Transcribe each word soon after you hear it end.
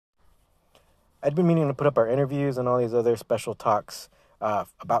I'd been meaning to put up our interviews and all these other special talks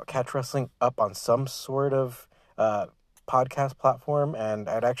about catch wrestling up on some sort of uh, podcast platform, and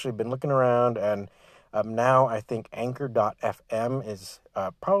I'd actually been looking around, and now I think Anchor.fm is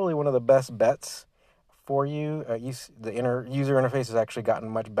probably one of the best bets for you. The user interface has actually gotten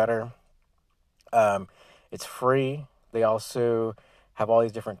much better. Um, it's free. They also have all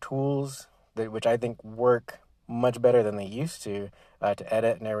these different tools which I think work much better than they used to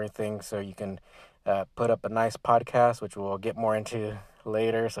edit and everything. So you can put up a nice podcast, which we'll get more into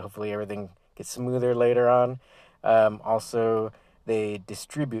later. So hopefully everything gets smoother later on. Also, they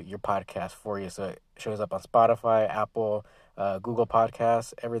distribute your podcast for you, so it shows up on Spotify, Apple, Google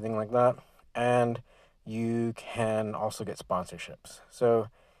Podcasts, everything like that. And you can also get sponsorships. So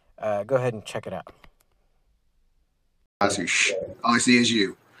go ahead and check it out. All I see is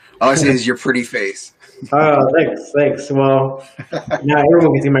you. All I see is your pretty face. Oh, thanks. Well, now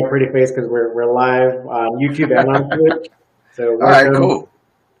everyone can see my pretty face because we're live on YouTube and on Twitch. So all right, cool.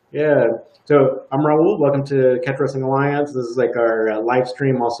 Yeah. So I'm Raul. Welcome to Catch Wrestling Alliance. This is like our live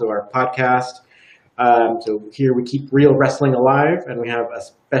stream, also our podcast. So here we keep real wrestling alive, and we have a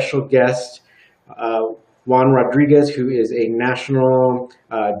special guest, Juan Rodriguez, who is a national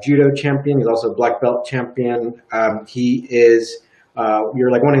judo champion. He's also a black belt champion. He is you're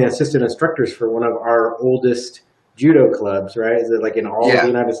like one of the assistant instructors for one of our oldest judo clubs, right? Is it like in all of the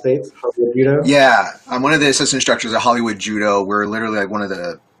United States, Hollywood Judo? Yeah, I'm one of the assistant instructors at Hollywood Judo. We're literally like one of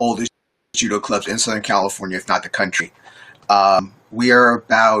the oldest judo clubs in Southern California, if not the country. We are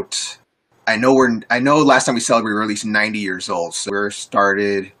about, I know last time we celebrated, we were at least 90 years old. So we're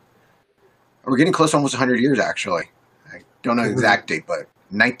getting close to almost 100 years, actually. I don't know the exact date, but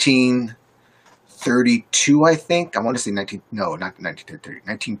 1932, I think. I want to say not 1930,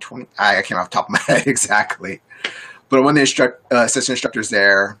 1920. I can't off the top of my head exactly. But I'm one of the assistant instructors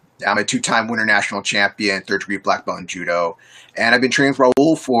there. I'm a two-time winter national champion, third-degree black belt in judo. And I've been training with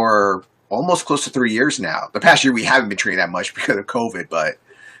Raul for almost close to 3 years now. The past year, we haven't been training that much because of COVID, but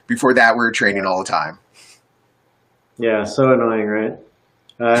before that, we were training all the time. Yeah, so annoying, right?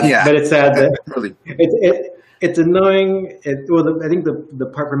 Yeah. But it's sad that really. It's annoying. I think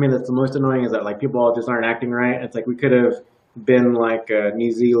the part for me that's the most annoying is that like people all just aren't acting right. It's like we could have been like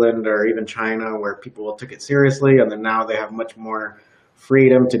New Zealand or even China where people took it seriously, and then now they have much more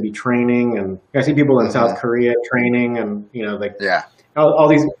freedom to be training. And I see people in South Korea training, and all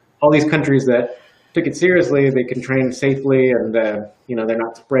these countries that took it seriously, they can train safely, and they're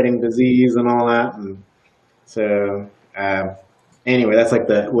not spreading disease and all that. And so. Anyway, that's like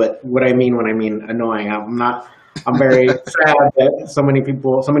what I mean when I mean annoying. I'm very sad that so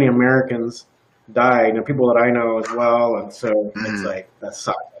many Americans died, people that I know as well, and so it's like that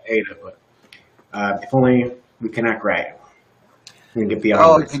sucks. I hate it, but if only we can act right, we can get beyond.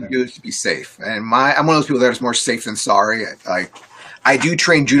 All we can do is to be safe, and I'm one of those people that is more safe than sorry. I do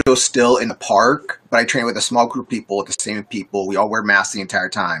train judo still in the park, but I train with a small group of people, the same people. We all wear masks the entire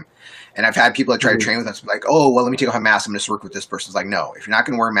time. And I've had people that try to train with us like, oh, well, let me take off my mask. I'm going to work with this person. It's like, no, if you're not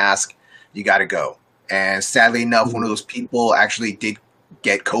going to wear a mask, you got to go. And sadly enough, one of those people actually did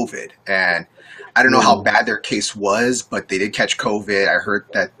get COVID. And I don't know how bad their case was, but they did catch COVID. I heard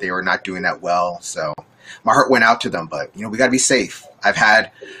that they were not doing that well. So my heart went out to them. But, we got to be safe. I've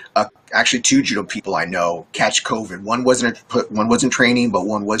had actually two judo people I know catch COVID. One wasn't training, but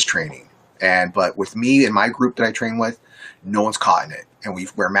one was training. But with me and my group that I train with, no one's caught in it. And we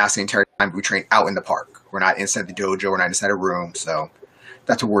wear masks the entire time. We train out in the park. We're not inside the dojo. We're not inside a room. So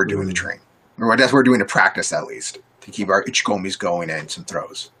that's what we're doing to train. Or that's what we're doing to practice, at least, to keep our ichikomis going and some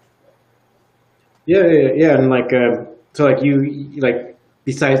throws. Yeah. And so you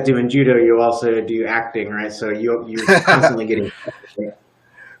besides doing judo, you also do acting, right? So you're constantly getting.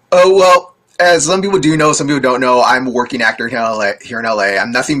 Oh, well, as some people do know, some people don't know, I'm a working actor here in LA.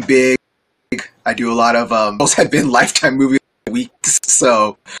 I'm nothing big. I do a lot of, most have been Lifetime movie weeks,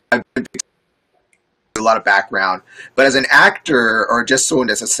 so I've been a lot of background. But as an actor, or just someone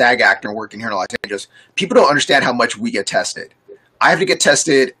that's a SAG actor working here in Los Angeles, people don't understand how much we get tested. I have to get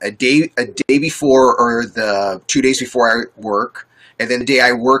tested a day before or the 2 days before I work. And then the day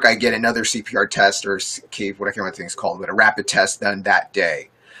I work, I get another CPR test or whatever the thing's called, but a rapid test done that day.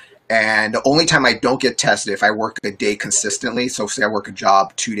 And the only time I don't get tested if I work a day consistently, so say I work a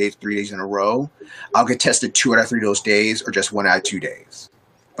job 2 days, 3 days in a row, I'll get tested 2 out of 3 of those days or just 1 out of 2 days.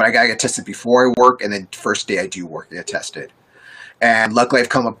 But I got to get tested before I work, and then first day I do work, I get tested. And luckily I've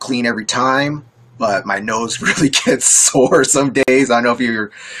come up clean every time, but my nose really gets sore some days. I don't know if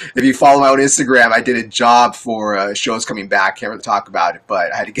you follow my own Instagram, I did a job for shows coming back. Can't really talk about it,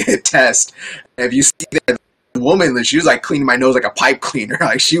 but I had to get a test. And if you see that woman, she was like cleaning my nose like a pipe cleaner.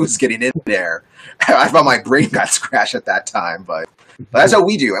 Like she was getting in there. I thought my brain got scratched at that time, but that's how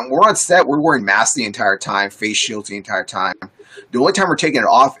we do. And we're on set. We're wearing masks the entire time, face shields the entire time. The only time we're taking it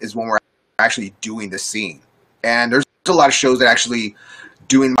off is when we're actually doing the scene. And there's a lot of shows that actually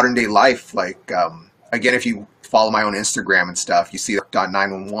doing modern day life. Like, again, if you follow my own Instagram and stuff, you see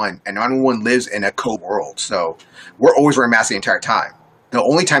 .911, and 911 lives in a code world. So we're always wearing masks the entire time. The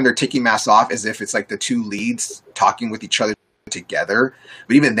only time they're taking masks off is if it's like the two leads talking with each other together.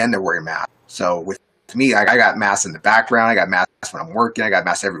 But even then, they're wearing masks. So with me, I got masks in the background. I got masks when I'm working. I got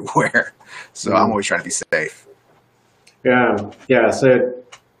masks everywhere. So I'm always trying to be safe. Yeah. So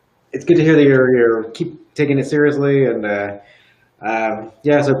it's good to hear that you're keep taking it seriously, and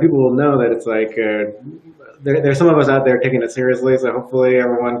so people will know that it's like there's some of us out there taking it seriously. So hopefully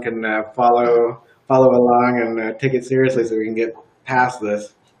everyone can follow along and take it seriously, so we can get past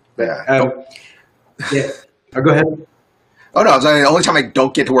this. But, yeah. Oh, go ahead. Oh no! The only time I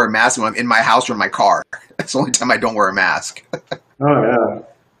don't get to wear a mask is when I'm in my house or in my car. That's the only time I don't wear a mask. Oh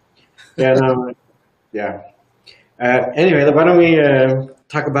yeah. Yeah. Anyway, why don't we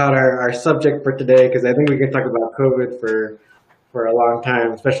talk about our subject for today? Because I think we can talk about COVID for a long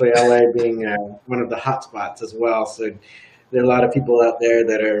time, especially LA being one of the hot spots as well. So there are a lot of people out there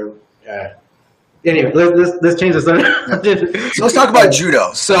that are. Anyway, let's change the subject. So let's talk about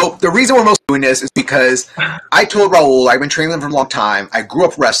judo. So the reason we're mostly doing this is because I told Raul I've been training them for a long time. I grew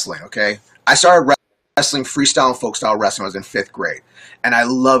up wrestling. Okay, I started wrestling freestyle and folk style wrestling when I was in 5th grade. And I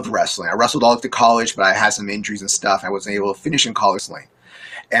loved wrestling. I wrestled all the way to college, but I had some injuries and stuff. I wasn't able to finish in college wrestling.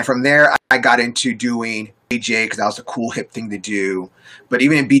 And from there, I got into doing BJJ because that was a cool, hip thing to do. But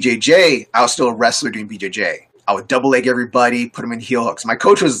even in BJJ, I was still a wrestler doing BJJ. I would double leg everybody, put them in heel hooks. My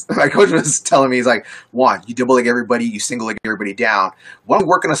coach was telling me, he's like, Juan, you double leg everybody, you single leg everybody down. Why don't we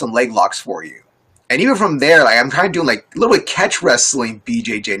work on some leg locks for you? And even from there, like I'm kind of doing like a little bit catch wrestling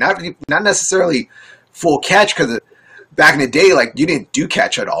BJJ, not necessarily full catch because back in the day, like you didn't do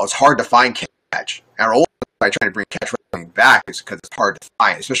catch at all. It's hard to find catch. And our old by trying to bring catch wrestling back is because it's hard to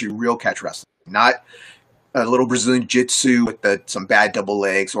find, especially real catch wrestling, not a little Brazilian jiu-jitsu with some bad double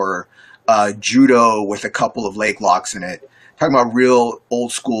legs or judo with a couple of leg locks in it. Talking about real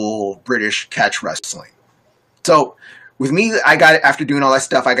old school British catch wrestling. So with me, after doing all that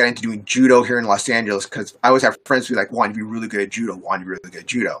stuff, I got into doing judo here in Los Angeles because I always have friends who like want to be really good at judo,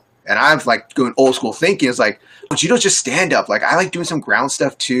 And I'm like going old school thinking. It's like, judo's just stand up. Like I like doing some ground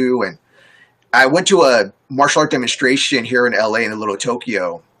stuff too. And I went to a martial art demonstration here in LA in the Little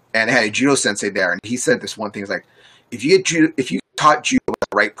Tokyo, and I had a judo sensei there, and he said this one thing: is like, if you taught judo with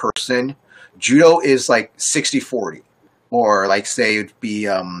the right person, judo is like 60-40, or like say it'd be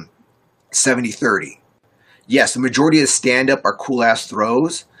 70-30. Yes, the majority of stand up are cool ass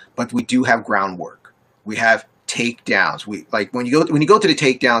throws, but we do have groundwork. We have takedowns. We like when you go to the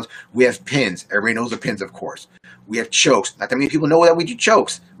takedowns, we have pins. Everybody knows the pins, of course. We have chokes. Not that many people know that we do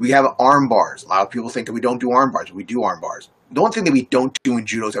chokes. We have arm bars. A lot of people think that we don't do arm bars. We do arm bars. The one thing that we don't do in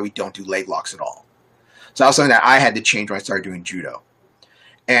judo is that we don't do leg locks at all. So that was something that I had to change when I started doing judo.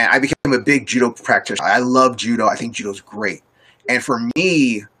 And I became a big judo practitioner. I love judo. I think judo's great. And for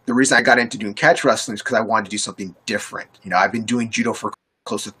me, the reason I got into doing catch wrestling is because I wanted to do something different. You know, I've been doing judo for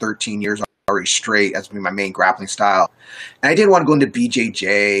close to 13 years already straight as my main grappling style. And I didn't want to go into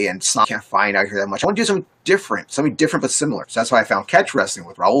BJJ and some can't find out here that much. I want to do something different but similar. So that's why I found catch wrestling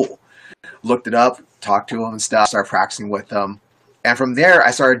with Raul. Looked it up, talked to him and stuff, started practicing with him. And from there,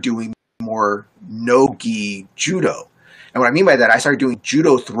 I started doing more no-gi judo. And what I mean by that, I started doing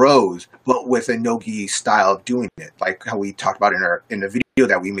judo throws, but with a no-gi style of doing it, like how we talked about in the video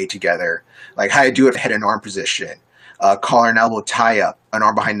that we made together, like how to do it head and arm position, collar and elbow tie-up, an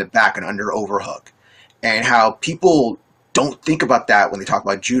arm behind the back, an under overhook, and how people don't think about that when they talk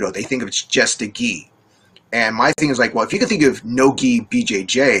about judo. They think of it's just a gi. And my thing is like, well, if you can think of no-gi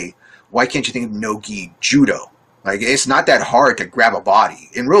BJJ, why can't you think of no-gi judo? Like, it's not that hard to grab a body.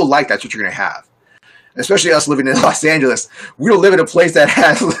 In real life, that's what you're going to have. Especially us living in Los Angeles, we don't live in a place that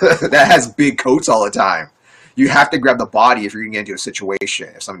has big coats all the time. You have to grab the body if you're going to get into a situation,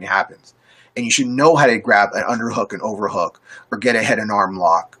 if something happens. And you should know how to grab an underhook, an overhook, or get a head and arm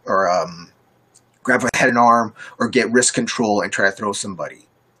lock, or grab a head and arm, or get wrist control and try to throw somebody.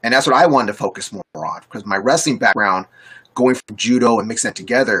 And that's what I wanted to focus more on, because my wrestling background, going from judo and mixing it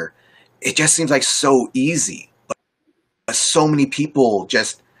together, it just seems like so easy. But so many people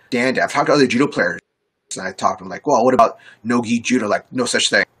just stand there. I've talked to other judo players, and I talked to them like, well, what about no-gi judo? Like, no such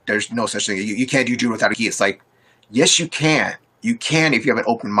thing. There's no such thing. You can't do judo without a gi. It's like, yes, you can. You can if you have an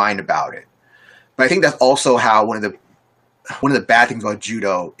open mind about it. But I think that's also how one of the bad things about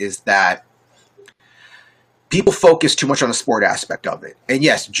judo is that people focus too much on the sport aspect of it. And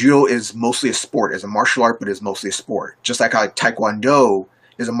yes, judo is mostly a sport, as a martial art, but it's mostly a sport. Just like how taekwondo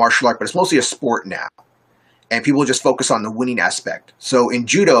is a martial art, but it's mostly a sport now. And people just focus on the winning aspect. So in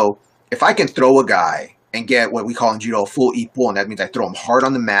judo, if I can throw a guy and get what we call in judo a full ippon, and that means I throw him hard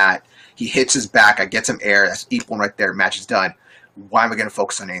on the mat, he hits his back, I get some air, that's ippon right there, match is done. Why am I going to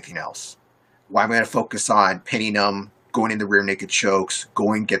focus on anything else? Why am I going to focus on pinning them, going into rear naked chokes,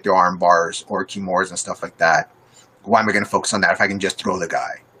 going get their arm bars or kimuras and stuff like that? Why am I going to focus on that if I can just throw the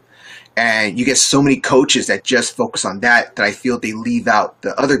guy? And you get so many coaches that just focus on that I feel they leave out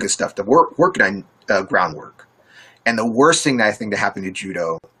the other good stuff, the working on groundwork. And the worst thing that I think that happened to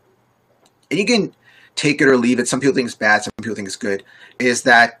judo, and you can take it or leave it, some people think it's bad, some people think it's good, is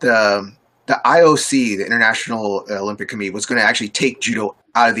that the IOC, the International Olympic Committee, was going to actually take judo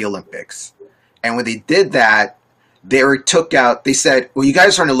out of the Olympics. And when they did that, they said, well, you guys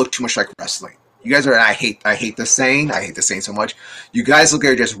are starting to look too much like wrestling. You guys are, and I hate the saying so much. You guys look like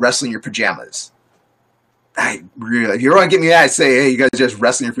you're just wrestling your pajamas. If you don't want to get me that, say, hey, you guys are just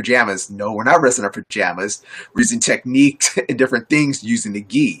wrestling your pajamas. No, we're not wrestling our pajamas. We're using techniques and different things using the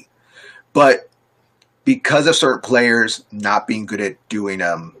gi. But because of certain players not being good at doing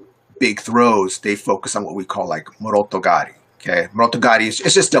big throws, they focus on what we call like morotogari. Okay, morotogari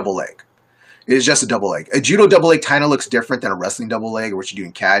it's just double leg. It's just a double leg. A judo double leg kind of looks different than a wrestling double leg, or what you do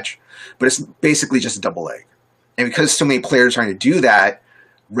in catch, but it's basically just a double leg. And because so many players are trying to do that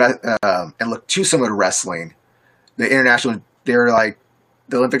and look too similar to wrestling, the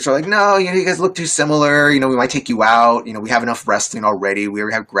Olympics are like, no, you guys look too similar. We might take you out. We have enough wrestling already. We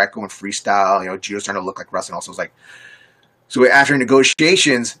already have Greco and freestyle. Judo's starting to look like wrestling. Also, it's like, so after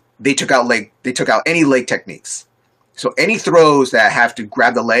negotiations, they took out any leg techniques. So any throws that have to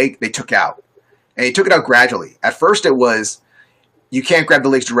grab the leg, they took out. And they took it out gradually. At first it was, you can't grab the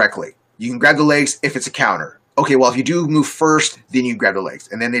legs directly. You can grab the legs if it's a counter. Okay, well, if you do move first, then you grab the legs.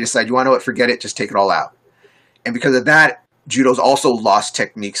 And then they decide, you want to know what, forget it, just take it all out. And because of that, judo's also lost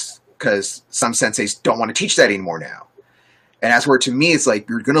techniques because some senseis don't want to teach that anymore now. And that's where, to me, it's like,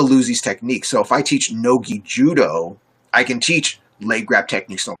 you're going to lose these techniques. So if I teach no-gi judo, I can teach leg grab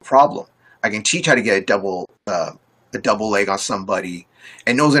techniques, no problem. I can teach how to get a double leg on somebody,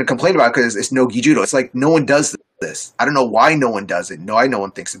 and no one's going to complain about it because it's no-gi judo. It's like no one does this. I don't know why no one does it. No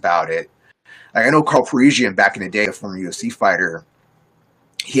one thinks about it. Like, I know Carl Parisian back in the day, a former UFC fighter,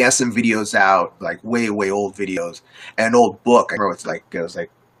 he has some videos out, like way, way old videos, and an old book. I remember it was like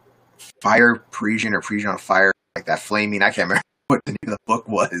Fire Parisian or Parisian on Fire, like that flaming. I can't remember what the name of the book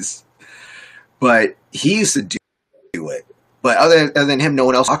was, but he used to do it. But other than him, no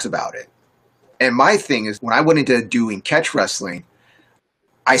one else talks about it. And my thing is, when I went into doing catch wrestling,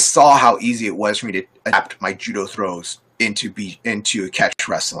 I saw how easy it was for me to adapt my judo throws into catch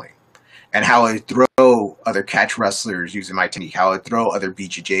wrestling, and how I would throw other catch wrestlers using my technique, how I would throw other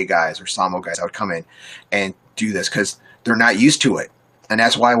BJJ guys or Samo guys. I would come in and do this because they're not used to it. And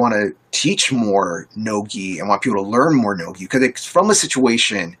that's why I want to teach more no-gi and want people to learn more no-gi, because it's from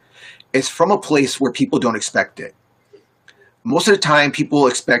a place where people don't expect it. Most of the time, people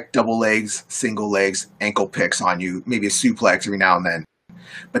expect double legs, single legs, ankle picks on you, maybe a suplex every now and then.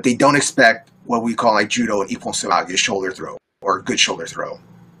 But they don't expect what we call like judo and ippon suragi, a shoulder throw, or a good shoulder throw,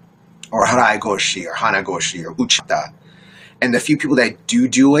 or harai goshi, or hana goshi, or uchita. And the few people that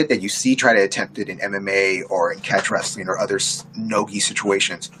do it, that you see try to attempt it in MMA or in catch wrestling or other no-gi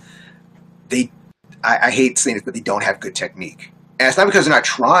situations, I hate saying it, but they don't have good technique. And it's not because they're not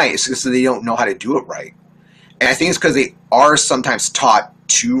trying, it's because they don't know how to do it right. And I think it's because they are sometimes taught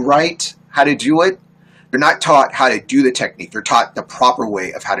to write how to do it. They're not taught how to do the technique. They're taught the proper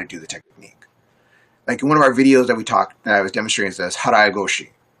way of how to do the technique. Like in one of our videos that I was demonstrating, says harai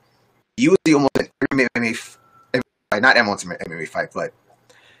goshi. You see almost every MMA, not everyone's MMA fight, but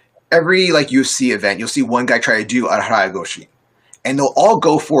every like UFC event, you'll see one guy try to do a harai goshi, and they'll all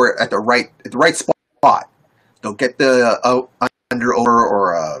go for it at the right spot. They'll get the under over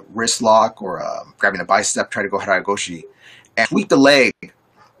or a wrist lock or grabbing a bicep, try to go harai goshi, and sweep the leg.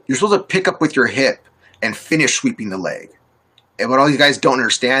 You're supposed to pick up with your hip and finish sweeping the leg. And what all these guys don't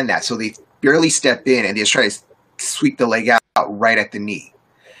understand that, so they barely step in and they just try to sweep the leg out right at the knee.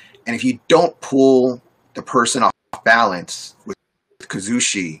 And if you don't pull the person off balance with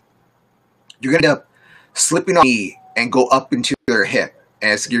kazushi, you're going to end up slipping on the knee and go up into their hip.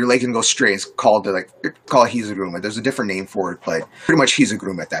 And your leg can go straight. It's called Hizaguruma. There's a different name for it, but pretty much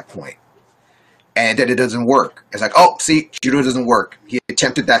Hizaguruma at that point. And then it doesn't work. It's like, oh, see, judo doesn't work. He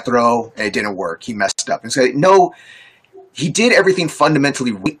attempted that throw, and it didn't work. He messed up. And so, no, he did everything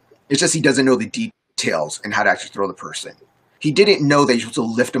fundamentally right. It's just he doesn't know the details and how to actually throw the person. He didn't know that you're supposed to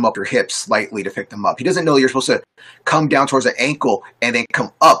lift them up your hips slightly to pick them up. He doesn't know you're supposed to come down towards the ankle and then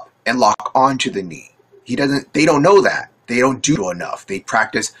come up and lock onto the knee. They don't know that. They don't do enough. They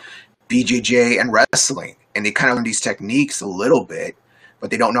practice BJJ and wrestling, and they kind of learn these techniques a little bit, but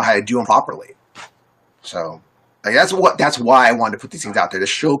they don't know how to do them properly. So like, that's why I wanted to put these things out there, to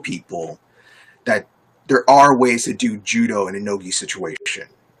show people that there are ways to do judo in a no-gi situation,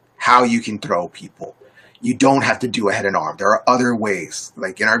 how you can throw people. You don't have to do a head and arm. There are other ways.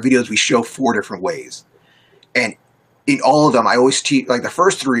 Like in our videos, we show 4 different ways. And in all of them, I always teach, like the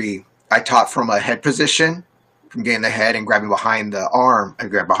first 3, I taught from a head position, from getting the head and grabbing behind the arm,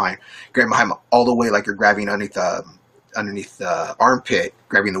 and grabbing behind all the way like you're grabbing underneath the armpit,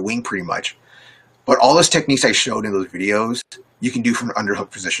 grabbing the wing pretty much. But all those techniques I showed in those videos, you can do from an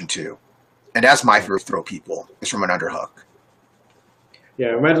underhook position too. And that's my favorite throw people, is from an underhook.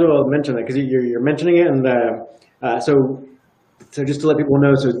 Yeah, I might as well mention that because you're mentioning it, and so just to let people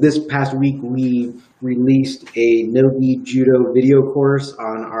know, so this past week we released a no-gi judo video course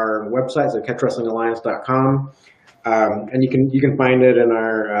on our website, so catchwrestlingalliance.com, and you can find it in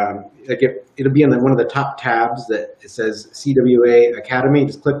our it'll be in one of the top tabs that it says CWA Academy.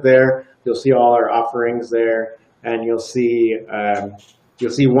 Just click there, you'll see all our offerings there, and you'll see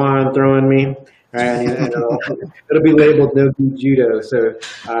Juan throwing me. And it'll be labeled no-gi judo. So this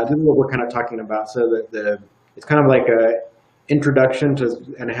is what we're kind of talking about. So that it's kind of like a introduction to,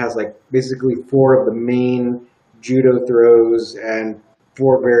 and it has like basically 4 of the main judo throws and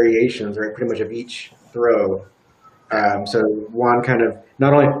 4 variations, right? Pretty much of each throw. So Juan kind of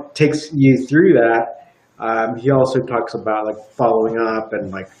not only takes you through that, he also talks about like following up and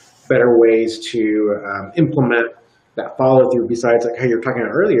like better ways to implement that follow through, besides like how you're talking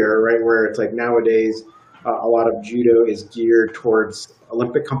about earlier, right? Where it's like nowadays a lot of judo is geared towards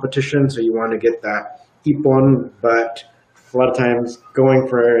Olympic competition, so you want to get that ippon, but a lot of times going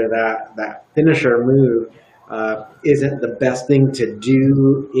for that finisher move isn't the best thing to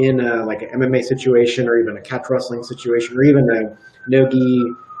do in like an MMA situation, or even a catch wrestling situation, or even a no-gi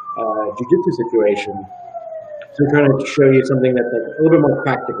jiu-jitsu situation. So we're trying to show you something that's like a little bit more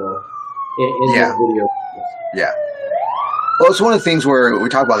practical in this video. Yeah. Well, it's one of the things where we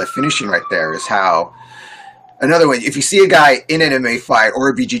talk about the finishing right there, is how, another way, if you see a guy in an MMA fight or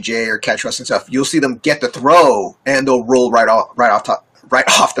a BJJ or catch wrestling stuff, you'll see them get the throw and they'll roll right off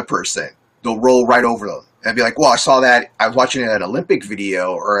the person. They'll roll right over them and be like, well, I saw that. I was watching an Olympic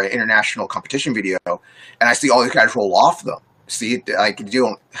video or an international competition video, and I see all these guys roll off them. See, like, you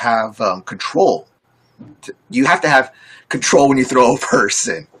don't have control. You have to have control when you throw a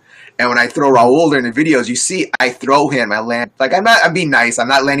person. And when I throw Raul in the videos, you see I throw him, I land, like I'm being nice, I'm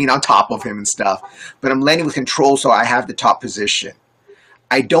not landing on top of him and stuff, but I'm landing with control, so I have the top position.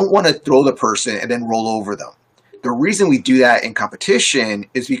 I don't want to throw the person and then roll over them. The reason we do that in competition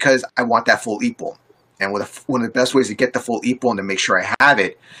is because I want that full ippon. And one of the best ways to get the full ippon, to make sure I have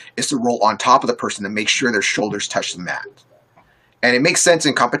it, is to roll on top of the person to make sure their shoulders touch the mat. And it makes sense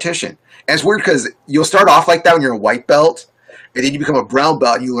in competition. And it's weird because you'll start off like that when you're a white belt, and then you become a brown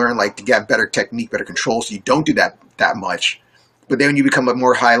belt and you learn like to get better technique, better control, so you don't do that much. But then when you become a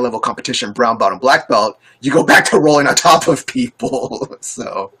more high level competition, brown belt and black belt, you go back to rolling on top of people.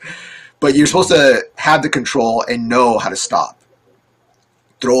 So, but you're supposed to have the control and know how to stop.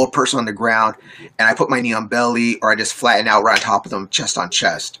 Throw a person on the ground, and I put my knee on belly, or I just flatten out right on top of them, chest on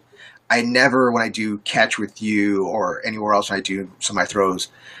chest. I never, when I do catch with you or anywhere else when I do some of my throws,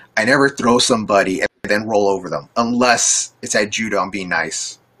 I never throw somebody and then roll over them, unless it's at judo. I'm being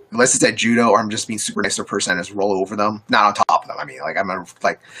nice. Unless it's at judo, or I'm just being super nice to a person and just roll over them, not on top of them. I mean, like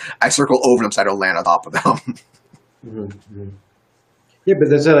I circle over them so I don't land on top of them. Mm-hmm. Mm-hmm. Yeah, but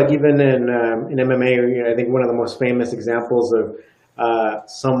there's like even in MMA, I think one of the most famous examples of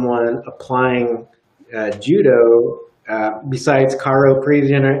someone applying judo, besides Caro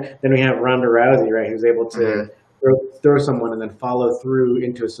Parisian, right? Then we have Ronda Rousey, right, who's able to throw someone and then follow through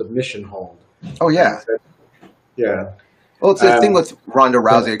into a submission hold. Oh, yeah. So, yeah. Well, it's the thing with Ronda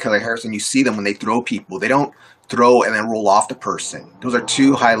Rousey and Kayla Harrison. You see them when they throw people. They don't throw and then roll off the person. Those are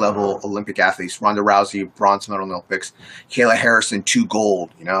 2 high-level Olympic athletes. Ronda Rousey, bronze medal in the Olympics. Kayla Harrison, 2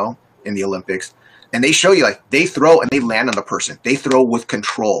 gold, in the Olympics. And they show you, like, they throw and they land on the person. They throw with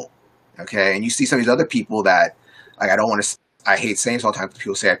control, okay? And you see some of these other people that, like, I hate saying this all the time, because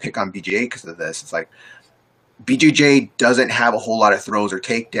people say I pick on BJJ because of this. It's like, BJJ doesn't have a whole lot of throws or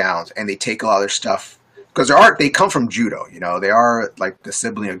takedowns, and they take a lot of their stuff, because they come from judo, they are like the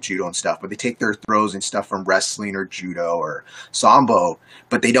sibling of judo and stuff, but they take their throws and stuff from wrestling or judo or sambo,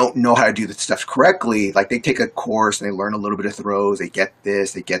 but they don't know how to do the stuff correctly. Like, they take a course and they learn a little bit of throws, they get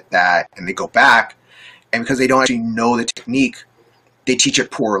this, they get that, and they go back And because they don't actually know the technique, they teach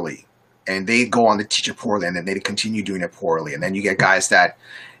it poorly. And they go on to teach it poorly, and then they continue doing it poorly. And then you get guys that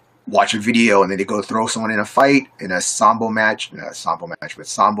watch a video, and then they go throw someone in a fight, in a sambo match, not a sambo match, but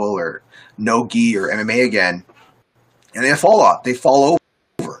sambo or no-gi or MMA again, and they fall off. They fall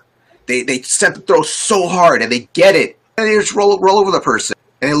over. They set the throw so hard, and they get it, and they just roll over the person,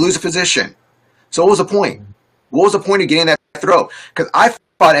 and they lose a position. So what was the point? What was the point of getting that throw? Because I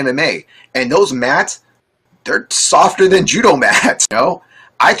fought MMA, and those mats, they're softer than judo mats, you know?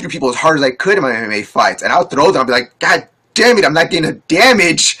 I threw people as hard as I could in my MMA fights, and I would throw them. I'd be like, God damn it, I'm not getting a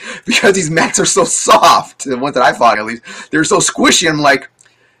damage because these mats are so soft. The ones that I fought, at least, they were so squishy. I'm like,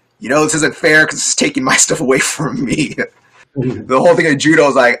 you know, this isn't fair because it's taking my stuff away from me. The whole thing of judo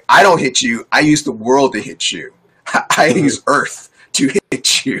is like, I don't hit you. I use the world to hit you. I use earth to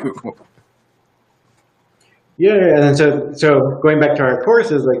hit you. Yeah, and then so going back to our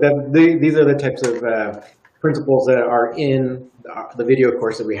courses, like that, these are the types of principles that are in the video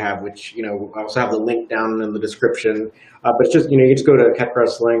course that we have, which, you know, I also have the link down in the description. But it's just, you know, you just go to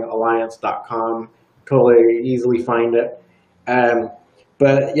catchwrestlingalliance.com, totally easily find it.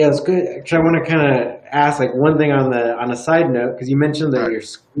 But yeah, it's good. Actually, I want to kind of ask like one thing on a side note, because you mentioned that your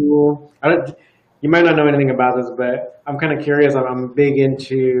school, you might not know anything about this, but I'm kind of curious. I'm big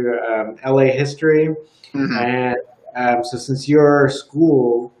into LA history. Mm-hmm. And so since your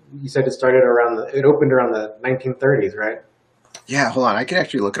school, you said it opened around the 1930s, right? Yeah, hold on. I can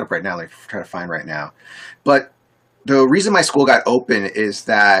actually look it up right now, like try to find right now. But the reason my school got open is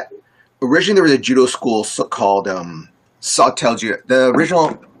that originally there was a judo school called Sawtelle Judo.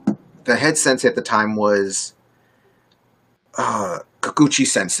 The head sensei at the time was Kikuchi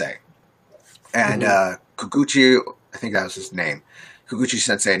Sensei. And Kikuchi, I think that was his name, Kikuchi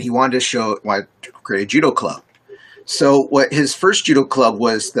Sensei, and he wanted to create a judo club. So what his first judo club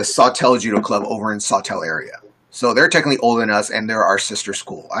was the Sawtelle Judo Club over in Sawtelle area. So they're technically older than us, and they're our sister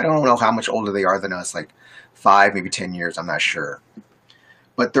school. I don't know how much older they are than us, like 5, maybe 10 years, I'm not sure.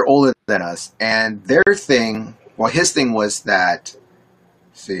 But they're older than us. And their thing, his thing was that,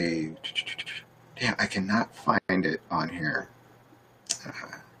 let's see, damn, I cannot find it on here.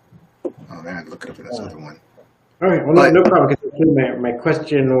 Oh man, I'd look it up for this other one. All right, well, no problem. My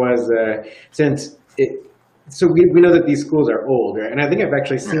question was, so we know that these schools are old, right? And I think I've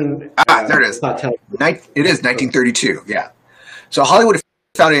actually seen... there it is. It is 1932, yeah. So Hollywood was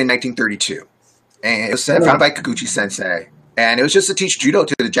founded in 1932. And it was founded by Kikuchi Sensei. And it was just to teach judo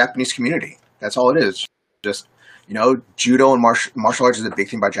to the Japanese community. That's all it is. Just, you know, judo and martial arts is a big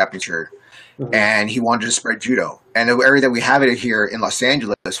thing about Japanese here. Mm-hmm. And he wanted to spread judo. And the area that we have it here in Los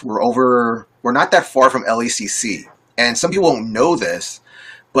Angeles, we're not that far from LACC. And some people don't know this,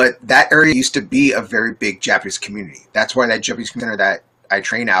 but that area used to be a very big Japanese community. That's why that Japanese center that I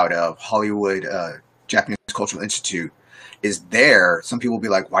train out of, Hollywood Japanese Cultural Institute, is there. Some people will be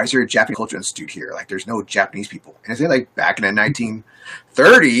like, why is there a Japanese Cultural Institute here? Like, there's no Japanese people. And it's like back in the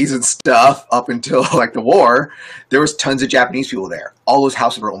 1930s and stuff, up until like the war, there was tons of Japanese people there. All those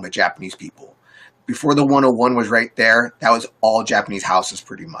houses were owned by Japanese people. Before the 101 was right there, that was all Japanese houses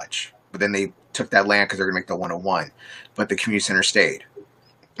pretty much. But then they took that land because they were going to make the 101. But the community center stayed.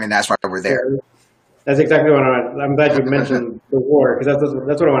 And that's why we're there. That's exactly what I'm glad you mentioned the war, because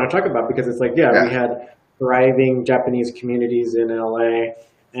that's what I want to talk about, because it's like, yeah, we had thriving Japanese communities in LA,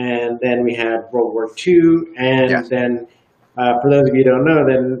 and then we had World War II, and then for those of you who don't know,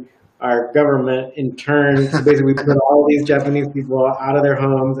 then our government in turn, so basically we put all these Japanese people out of their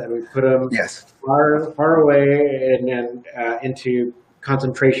homes, and we put them far away and then into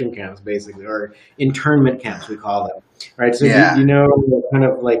concentration camps, basically, or internment camps, we call them. Right. So do you know kind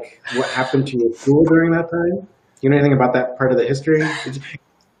of like what happened to your school during that time? You know anything about that part of the history?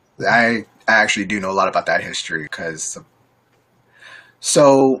 I actually do know a lot about that history, because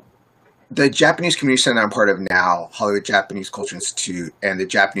so the Japanese community center I'm part of now, Hollywood Japanese Cultural Institute, and the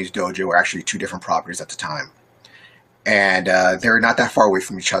Japanese dojo were actually two different properties at the time. And they're not that far away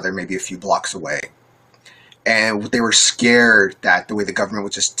from each other, maybe a few blocks away. And they were scared that the way the government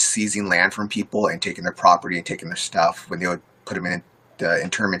was just seizing land from people and taking their property and taking their stuff when they would put them in the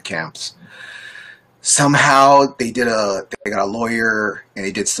internment camps. Somehow they got a lawyer and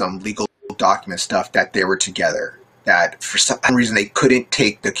they did some legal document stuff that they were together. That for some reason they couldn't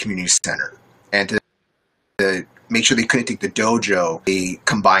take the community center, and to make sure they couldn't take the dojo, they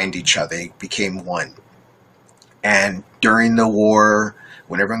combined each other. They became one. And during the war,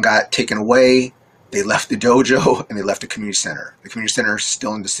 when everyone got taken away, they left the dojo and they left the community center. The community center is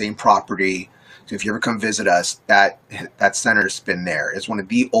still in the same property. So if you ever come visit us, that center's been there. It's one of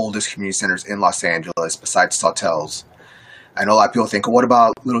the oldest community centers in Los Angeles, besides Sawtelle's. I know a lot of people think, well, what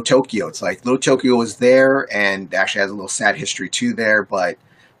about Little Tokyo? It's like Little Tokyo was there and actually has a little sad history too there, but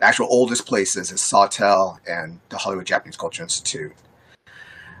the actual oldest places is Sawtell and the Hollywood Japanese Cultural Institute.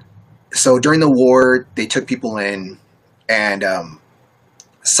 So during the war, they took people in, and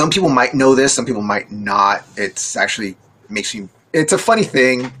some people might know this, some people might not. It's actually it's a funny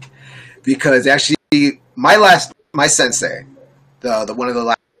thing because actually my sensei, the one of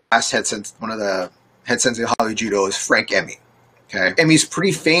the last head sensei of Hollywood Judo is Frank Emi. Okay, Emi's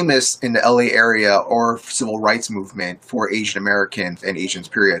pretty famous in the LA area or civil rights movement for Asian Americans and Asians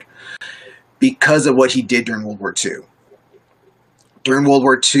period because of what he did during World War II. During World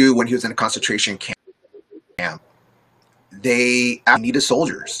War II, when he was in a concentration camp, they needed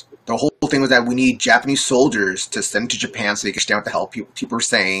soldiers. The whole thing was that we need Japanese soldiers to send to Japan so they can understand what the hell people are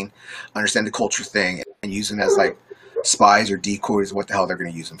saying, understand the culture thing, and use them as like spies or decoys, what the hell they're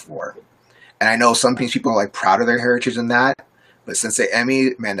going to use them for. And I know some people are like proud of their heritage in that, but Sensei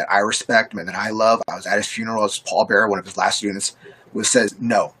Emi, man that I respect, man that I love, I was at his funeral as pallbearer, one of his last students, says,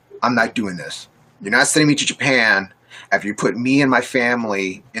 no, I'm not doing this. You're not sending me to Japan after you put me and my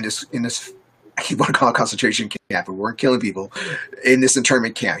family in this I keep want to call it concentration camp, but we weren't killing people, in this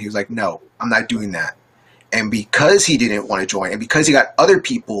internment camp. He was like, no, I'm not doing that. And because he didn't want to join, and because he got other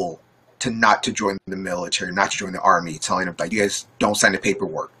people not to join the military, not to join the army, telling them, like, you guys don't sign the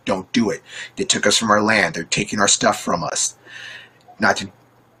paperwork, don't do it. They took us from our land, they're taking our stuff from us.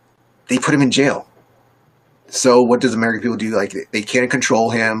 They put him in jail. So what does American people do? Like, they can't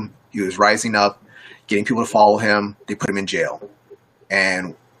control him. He was rising up, getting people to follow him. They put him in jail.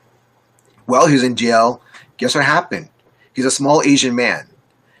 And while he was in jail, guess what happened? He's a small Asian man.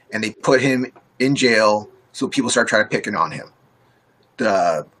 And they put him in jail so people started trying to pick on him.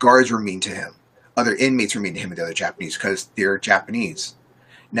 The guards were mean to him. Other inmates were mean to him and the other Japanese because they're Japanese.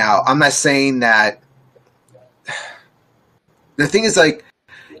 Now, I'm not saying that... The thing is, like,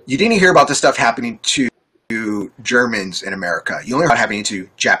 you didn't hear about this stuff happening to Germans in America. You only heard about it happening to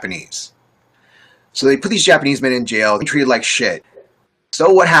Japanese. So they put these Japanese men in jail, treated like shit. So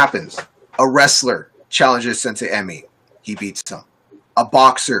what happens? A wrestler challenges Sensei Emi. He beats them. A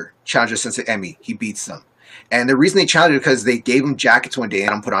boxer challenges Sensei Emi. He beats them. And the reason they challenged it is because they gave him jackets one day and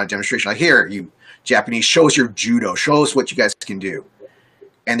I'm put on a demonstration. Like, here, you Japanese, show us your judo. Show us what you guys can do.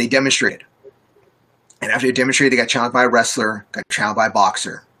 And they demonstrated. And after they demonstrated, they got challenged by a wrestler, got challenged by a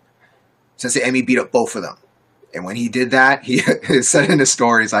boxer. Sensei Emi beat up both of them. And when he did that, he said in his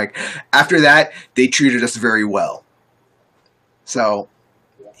story, he's like, after that, they treated us very well. So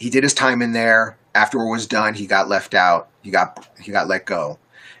he did his time in there. After it was done, he got left out. He got let go.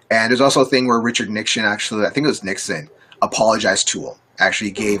 And there's also a thing where Richard Nixon, actually, I think it was Nixon, apologized to him.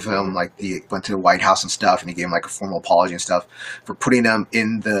 Actually gave him, like, went to the White House and stuff, and he gave him, like, a formal apology and stuff for putting them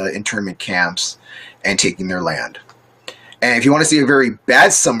in the internment camps and taking their land. And if you want to see a very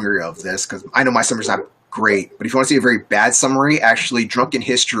bad summary of this, because I know my summary's not great, but if you want to see a very bad summary, actually Drunken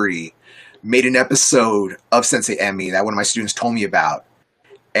History made an episode of Sensei Emi that one of my students told me about.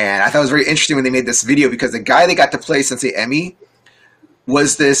 And I thought it was very interesting when they made this video because the guy they got to play Sensei Emi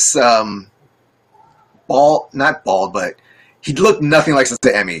was this not bald, but he looked nothing like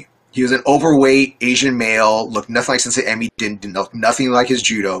Sensei Emi. He was an overweight Asian male, looked nothing like Sensei Emi, didn't look nothing like his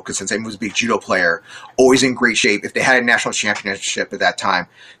judo, because Sensei Emi was a big judo player, always in great shape. If they had a national championship at that time,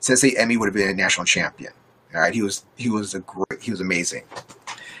 Sensei Emi would have been a national champion. All right, he was amazing.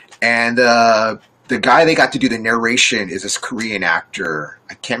 And the guy they got to do the narration is this Korean actor.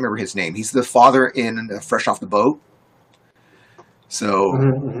 I can't remember his name. He's the father in Fresh Off the Boat.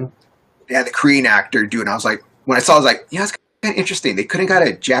 So they had the Korean actor do it. And I was like, when I saw it, I was like, yeah, it's kind of interesting. They couldn't got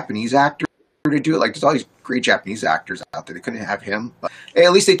a Japanese actor to do it. Like, there's all these great Japanese actors out there. They couldn't have him. But hey,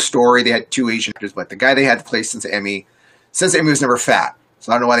 at least they story. They had two Asian actors, but the guy they had to play Sensei Emi was never fat.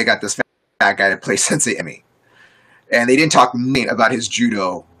 So I don't know why they got this fat guy to play Sensei Emi. And they didn't talk about his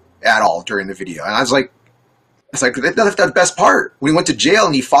judo at all during the video. And I was like, they left out the best part. When he went to jail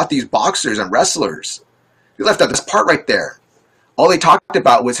and he fought these boxers and wrestlers. They left out this part right there. All they talked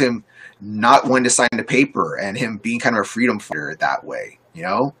about was him not wanting to sign the paper and him being kind of a freedom fighter that way, you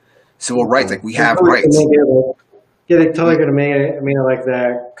know? Civil rights, like, we have rights. Yeah, they're totally going to make it like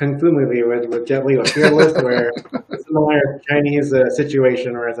that Kung Fu movie with Jet Li, Fearless, where it's a similar Chinese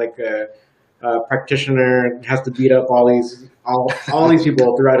situation where it's like a practitioner has to beat up all these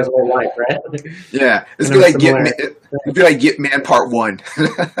people throughout his whole life, right? Yeah, it'd be like Get Man Part 1.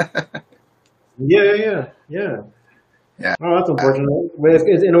 Yeah. Oh, that's unfortunate. But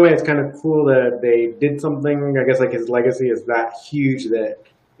in a way, it's kind of cool that they did something. I guess like his legacy is that huge that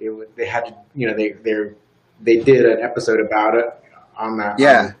they had to, they did an episode about it on that.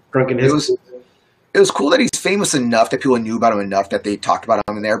 Yeah, Drunken History. it was cool that he's famous enough that people knew about him enough that they talked about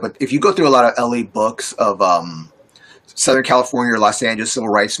him in there. But if you go through a lot of LA books of Southern California or Los Angeles civil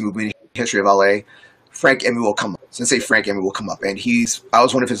rights movement, history of LA, Frank Emmy will come up. Sensei Frank Emmy will come up. And I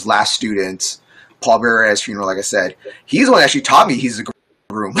was one of his last students. Paul Bearer at his funeral, like I said. He's the one that actually taught me he's a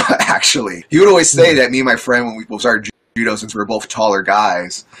groom, actually. He would always say that me and my friend, when we both started judo, since we were both taller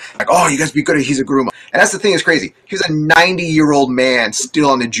guys, like, oh, you guys be good at he's a groom. And that's the thing that's crazy. He's a 90-year-old man still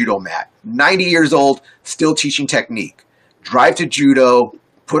on the judo mat. 90 years old, still teaching technique. Drive to judo,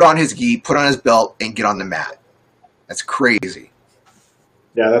 put on his gi, put on his belt, and get on the mat. That's crazy.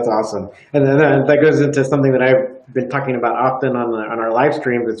 Yeah, that's awesome. And then that goes into something that I've been talking about often on our live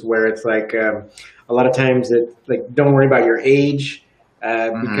streams. It's where it's like a lot of times it's like, don't worry about your age,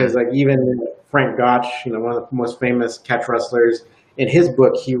 because like even Frank Gotch, one of the most famous catch wrestlers, in his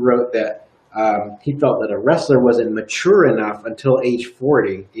book he wrote that he felt that a wrestler wasn't mature enough until age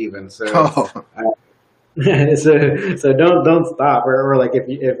 40 even. So so don't stop, or like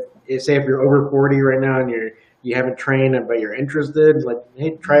if say if you're over 40 right now and you haven't trained but you're interested, like,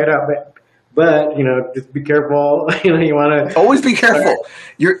 hey, try it out, but just be careful. You want to always be careful.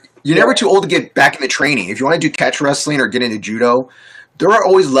 You're never too old to get back into training. If you want to do catch wrestling or get into judo, there are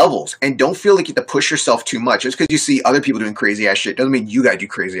always levels, and don't feel like you have to push yourself too much. Just because you see other people doing crazy ass shit doesn't mean you gotta do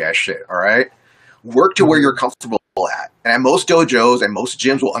crazy ass shit. All right, work to where you're comfortable at, and at most dojos and most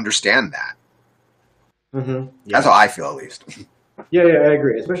gyms will understand that. Yeah. That's how I feel, at least. Yeah, I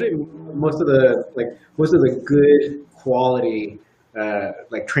agree. Especially most of the good quality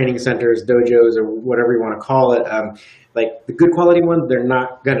like training centers, dojos, or whatever you want to call it. Like the good quality ones, they're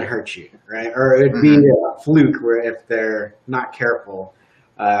not gonna hurt you, right? Or it'd be a fluke where if they're not careful.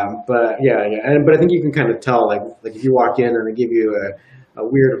 But I think you can kind of tell, like if you walk in and they give you a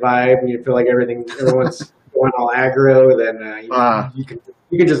weird vibe and you feel like everyone's going all aggro, then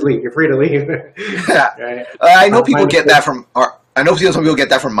you can just leave. You're free to leave. Right? I know people get that from I know some people get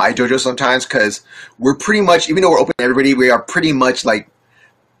that from my dojo sometimes, because we're pretty much, even though we're open to everybody, we are pretty much like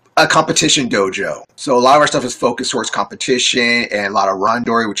a competition dojo. So a lot of our stuff is focused towards competition and a lot of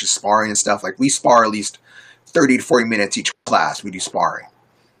randori, which is sparring and stuff. Like we spar at least 30 to 40 minutes each class. We do sparring.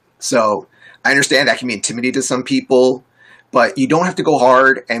 So I understand that can be intimidating to some people, but you don't have to go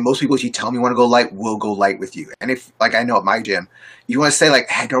hard. And most people, if you tell me you want to go light, will go light with you. And if, like I know at my gym, you want to say like,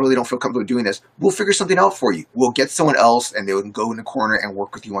 hey, I don't feel comfortable doing this, we'll figure something out for you. We'll get someone else and they would go in the corner and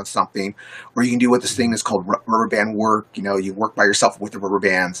work with you on something. Or you can do what this thing is called rubber band work. You work by yourself with the rubber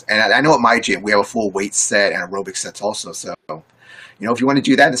bands. And I know at my gym, we have a full weight set and aerobic sets also. So, if you want to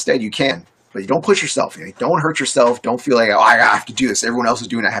do that instead, you can. But you don't push yourself. Don't hurt yourself. Don't feel like, oh, I have to do this. Everyone else is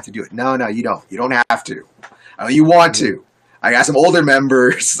doing it. I have to do it. No, you don't. You don't have to. You want to. I got some older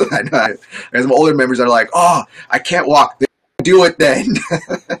members. I got some older members that are like, oh, I can't walk. They do it then.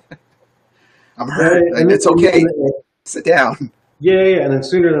 I'm hurt. And it's okay. Sit down. Yeah. And then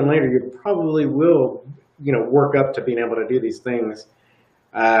sooner than later, you probably will, work up to being able to do these things.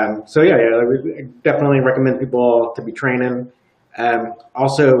 So we definitely recommend people to be training.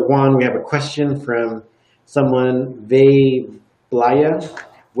 Also, Juan, we have a question from someone, Vay Blaya.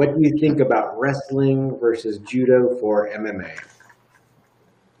 What do you think about wrestling versus judo for MMA?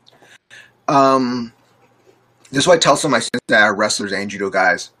 This is what I tell some of my students that are wrestlers and judo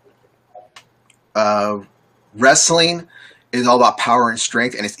guys. Wrestling is all about power and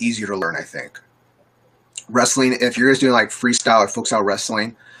strength, and it's easier to learn, I think. Wrestling, if you're just doing like freestyle or folk style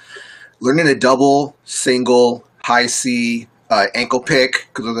wrestling, learning a double, single, high C, ankle pick,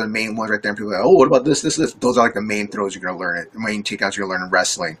 because those are the main ones right there. And people are like, oh, what about this? Those are like the main throws you're going to learn. The main takedowns you're going to learn in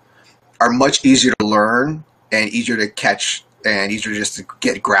wrestling are much easier to learn and easier to catch and easier just to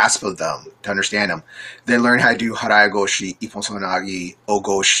get grasp of them, to understand them. They learn how to do Haraigoshi, Ippon Sonagi,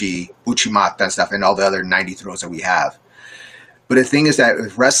 Ogoshi, Uchimata and stuff, and all the other 90 throws that we have. But the thing is that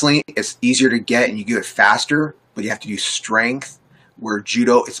with wrestling, it's easier to get and you get it faster, but you have to do strength, where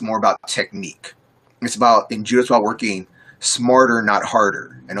judo, it's more about technique. In judo, it's about working smarter, not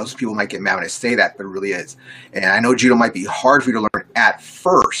harder. I know some people might get mad when I say that, but it really is. And I know judo might be hard for you to learn at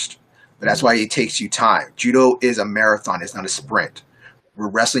first, but that's why it takes you time. Judo is a marathon, it's not a sprint. Where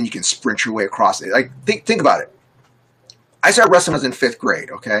wrestling, you can sprint your way across it. Like, think about it. I started wrestling when I was in 5th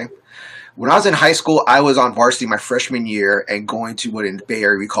grade, okay? When I was in high school, I was on varsity my freshman year and going to what in the Bay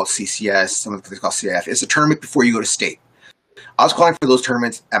Area we call CCS, some of the call CIF. It's a tournament before you go to state. I was calling for those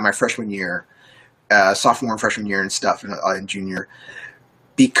tournaments at my freshman year, sophomore and freshman year and stuff, and junior,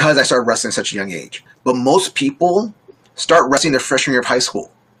 because I started wrestling at such a young age. But most people start wrestling their freshman year of high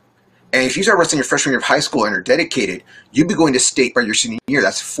school. And if you start wrestling your freshman year of high school and are dedicated, you'd be going to state by your senior year.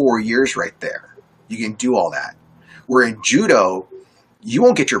 That's 4 years right there. You can do all that. Where in judo, you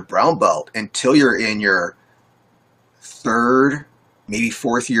won't get your brown belt until you're in your third, maybe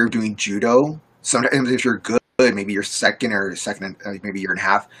fourth year of doing judo. Sometimes if you're good, maybe your second, maybe year and a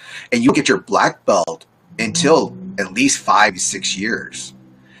half, and you'll get your black belt until at least 5 to 6 years.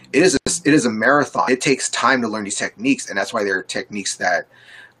 It is a marathon. It takes time to learn these techniques, and that's why there are techniques that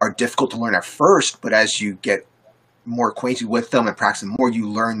are difficult to learn at first, but as you get more acquainted with them and practice more, you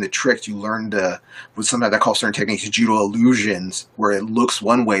learn the tricks. You learn with some of that call certain techniques judo illusions, where it looks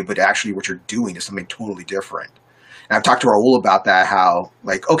one way, but actually what you're doing is something totally different. And I've talked to Raul about that, how,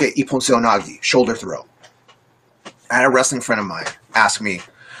 like, okay, Ippon Seoinage, shoulder throw. I had a wrestling friend of mine ask me,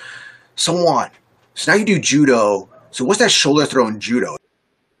 so Juan, so now you do judo, so what's that shoulder throw in judo?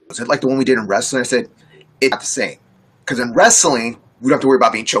 Is it like the one we did in wrestling? I said, it's not the same. Because in wrestling, we don't have to worry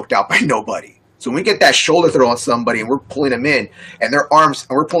about being choked out by nobody. So when we get that shoulder throw on somebody and we're pulling them in, and their arms,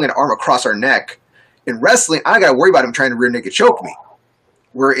 and we're pulling an arm across our neck, in wrestling, I don't got to worry about them trying to rear naked choke me.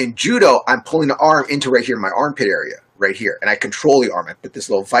 Where in judo, I'm pulling the arm into right here in my armpit area, right here, and I control the arm. I put this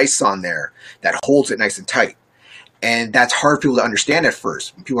little vise on there that holds it nice and tight. And that's hard for people to understand at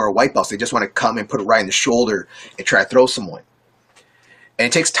first. When people are white belts, they just want to come and put it right in the shoulder and try to throw someone. And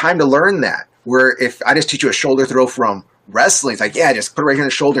it takes time to learn that. Where if I just teach you a shoulder throw from wrestling, it's like, yeah, just put it right here in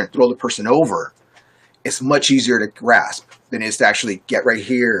the shoulder and throw the person over. It's much easier to grasp than it is to actually get right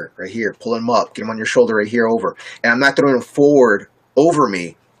here, pull them up, get them on your shoulder right here over. And I'm not throwing them forward over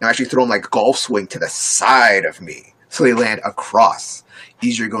me. I'm actually throwing like a golf swing to the side of me so they land across.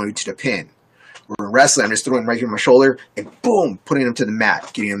 Easier going to the pin. Where in wrestling, I'm just throwing right here on my shoulder and boom, putting them to the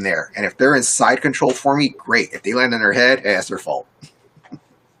mat, getting them there. And if they're in side control for me, great. If they land on their head, that's their fault.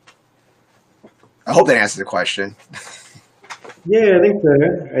 I hope that answers the question. Yeah, I think so.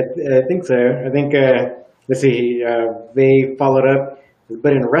 I think so. I think, let's see, they followed up,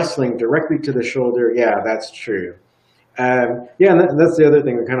 but in wrestling, directly to the shoulder, yeah, that's true. Yeah, and that's the other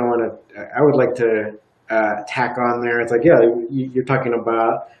thing I kind of want to, I would like to tack on there. It's like, yeah, you're talking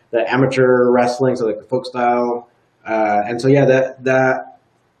about the amateur wrestling, so like the folk style. And so, yeah, that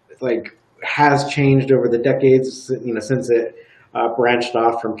like has changed over the decades, you know, since it branched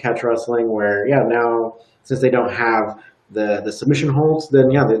off from catch wrestling, where, yeah, now since they don't have the submission holds, then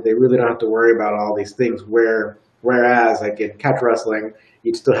yeah, they really don't have to worry about all these things. Whereas like in catch wrestling,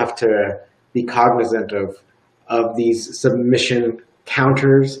 you'd still have to be cognizant of these submission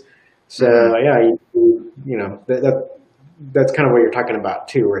counters. So yeah, you know that's kind of what you're talking about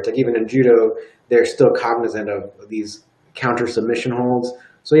too. Where it's like even in judo, they're still cognizant of these counter submission holds.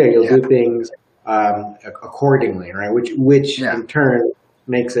 So yeah, you'll do things accordingly, right? Which in turn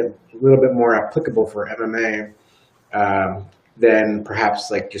makes it a little bit more applicable for MMA. Than perhaps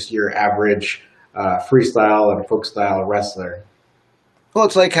like just your average freestyle and folk style wrestler. Well,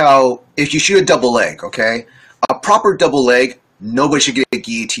 it's like how if you shoot a double leg, okay, a proper double leg, nobody should get a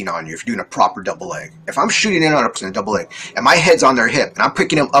guillotine on you if you're doing a proper double leg. If I'm shooting in on a person in a double leg and my head's on their hip and I'm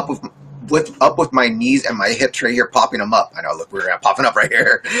picking them up with my knees and my hips right here, popping them up. I know, look, we're popping up right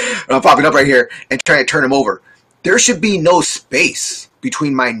here. I'm popping up right here and trying to turn them over. There should be no space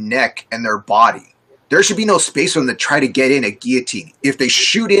between my neck and their body. There should be no space for them to try to get in a guillotine. If they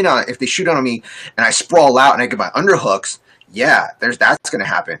shoot on me and I sprawl out and I get my underhooks, yeah, that's going to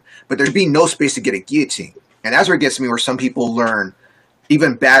happen. But there should be no space to get a guillotine. And that's where it gets me, where some people learn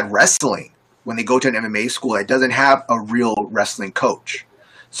even bad wrestling when they go to an MMA school that doesn't have a real wrestling coach.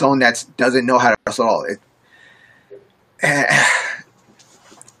 Someone that doesn't know how to wrestle at all.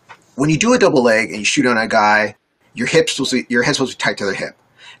 When you do a double leg and you shoot on a guy, your head's supposed to be tight to their hip.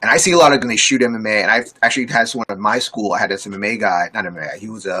 And I see a lot of when they shoot MMA, and I've actually had someone at my school. I had this MMA guy, not MMA. He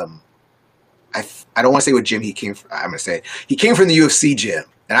was I don't want to say what gym he came from. I'm gonna say he came from the UFC gym,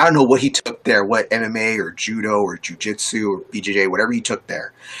 and I don't know what he took there, what MMA or judo or jiu-jitsu or BJJ, whatever he took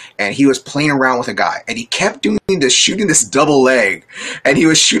there. And he was playing around with a guy, and he kept shooting this double leg, and he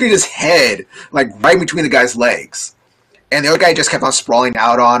was shooting his head like right between the guy's legs, and the other guy just kept on sprawling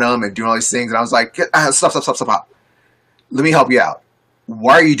out on him and doing all these things. And I was like, stop. Let me help you out.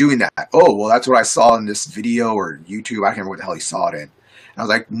 Why are you doing that? Oh, well, that's what I saw in this video or YouTube. I can't remember what the hell he saw it in. And I was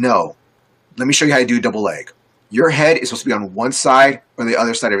like, no, let me show you how to do a double leg. Your head is supposed to be on one side or the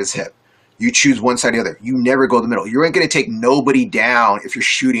other side of his hip. You choose one side or the other. You never go in the middle. You ain't going to take nobody down if you're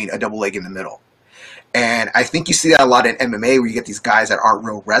shooting a double leg in the middle. And I think you see that a lot in MMA where you get these guys that aren't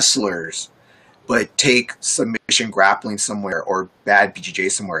real wrestlers but take submission grappling somewhere or bad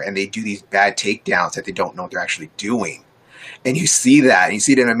BJJ somewhere, and they do these bad takedowns that they don't know what they're actually doing. And you see that, and you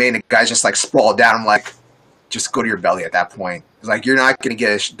see it in MMA, and the guy's just like sprawled down. I'm like, just go to your belly at that point. It's like, you're not going to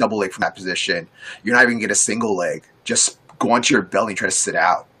get a double leg from that position. You're not even going to get a single leg. Just go onto your belly and try to sit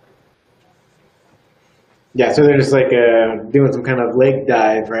out. Yeah, so they're just like doing some kind of leg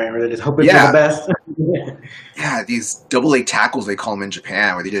dive, right? Where they're just hoping for the Yeah, best. yeah, these double leg tackles they call them in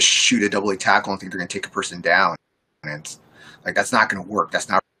Japan, where they just shoot a double leg tackle and think they're going to take a person down, and it's like that's not going to work. That's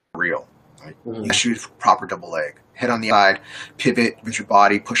not real. Like, you shoot proper double leg, hit on the side, pivot with your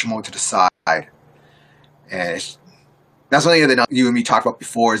body, push them over to the side, and that's one thing that you and me talked about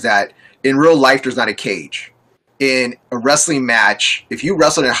before is that in real life there's not a cage. In a wrestling match, if you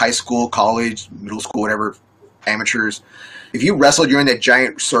wrestled in high school, college, middle school, whatever, amateurs, if you wrestled, you're in that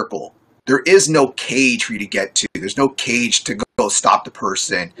giant circle. There is no cage for you to get to. There's no cage to go stop the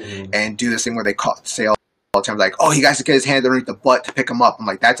person and do this thing where they say all the time, like, oh, he has to get his hand underneath the butt to pick him up. I'm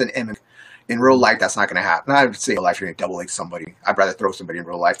like, that's an MMA. In real life, that's not going to happen. I would say in real life, you're going to double leg somebody. I'd rather throw somebody in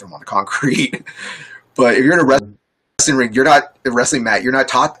real life than on the concrete. But if you're in a wrestling ring, you're not a wrestling mat. You're not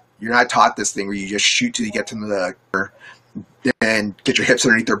taught this thing where you just shoot till you get to the and get your hips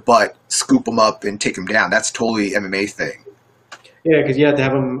underneath their butt, scoop them up, and take them down. That's totally MMA thing. Yeah, because you have to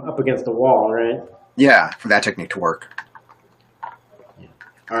have them up against the wall, right? Yeah, for that technique to work.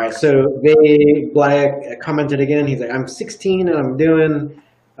 All right, so Black commented again. He's like, I'm 16 and I'm doing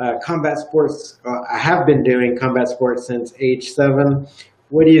combat sports. I have been doing combat sports since age 7.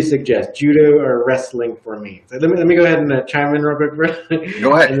 What do you suggest, judo or wrestling for me? So let me go ahead and chime in real quick.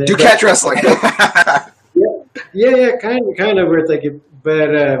 Go ahead. Do catch wrestling. yeah, kind of. Where it's like,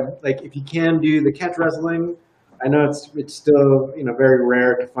 like if you can do the catch wrestling, I know it's still very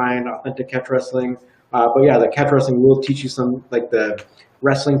rare to find authentic catch wrestling, but yeah, the catch wrestling will teach you some like the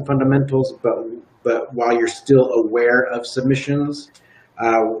wrestling fundamentals, but while you're still aware of submissions.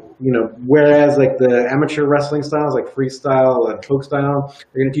 Whereas like the amateur wrestling styles, like freestyle and folk style,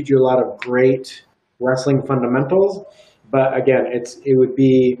 they're going to teach you a lot of great wrestling fundamentals. But again, it would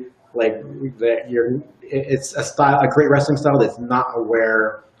be like that it's a great wrestling style that's not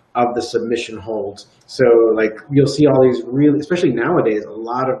aware of the submission holds. So like you'll see all these really, especially nowadays, a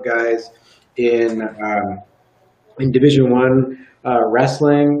lot of guys in Division I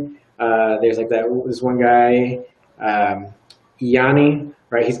wrestling. There's like this one guy. Yanni,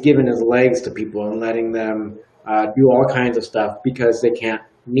 right? He's giving his legs to people and letting them do all kinds of stuff because they can't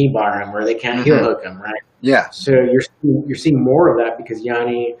knee bar him or they can't heel hook him, right? Yeah. So you're seeing more of that because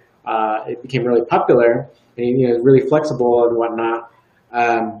Yanni it became really popular and he's really flexible and whatnot.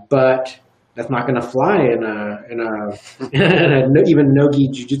 But that's not going to fly in a even nogi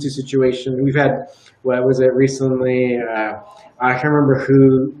jiu-jitsu situation. We've had what was it recently? I can't remember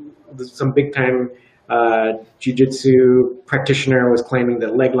who. Some big time. Jiu-jitsu practitioner was claiming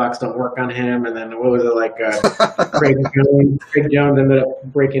that leg locks don't work on him, and then what was it like? Craig Jones ended up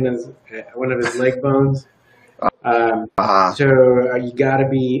breaking one of his leg bones. So you got to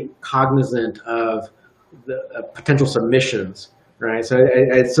be cognizant of the potential submissions, right? So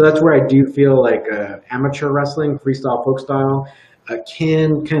that's where I do feel like amateur wrestling, freestyle, folk style,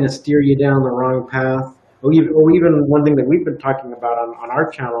 can kind of steer you down the wrong path. Or even one thing that we've been talking about on our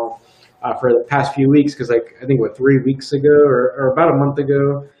channel. For the past few weeks, because I think 3 weeks ago or about a month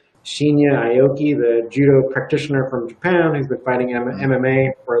ago, Shinya Aoki, the judo practitioner from Japan, who's been fighting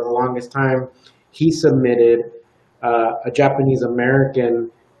MMA for the longest time, he submitted a Japanese American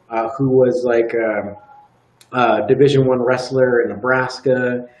who was like a Division I wrestler in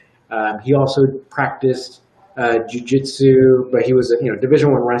Nebraska. He also practiced jiu-jitsu, but he was a Division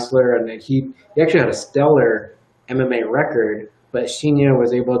I wrestler, and he actually had a stellar MMA record. But Shinya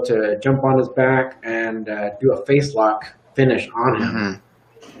was able to jump on his back and do a face lock finish on him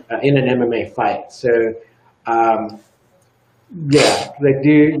in an MMA fight. So, yeah, like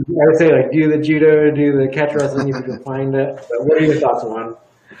I would say do the judo, do the catch wrestling if you can find it. But what are your thoughts, Juan?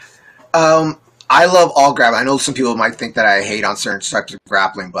 I love all grappling. I know some people might think that I hate on certain types of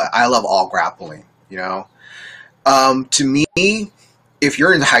grappling, but I love all grappling. To me, if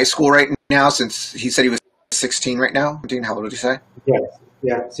you're in high school right now, since he said he was 16 right now. How old did you say?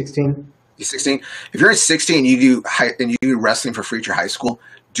 Yeah, 16. You're 16. If you're at 16 and you do wrestling for free at your high school,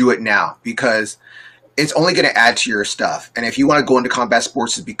 do it now because it's only going to add to your stuff. And if you want to go into combat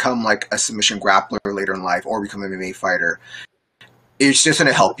sports to become like a submission grappler later in life or become an MMA fighter, it's just going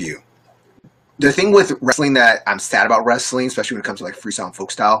to help you. The thing with wrestling that I'm sad about wrestling, especially when it comes to like freestyle and folk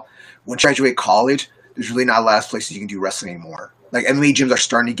style, once you graduate college, there's really not a lot of places you can do wrestling anymore. Like MMA gyms are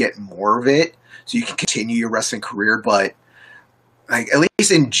starting to get more of it. So you can continue your wrestling career, but like at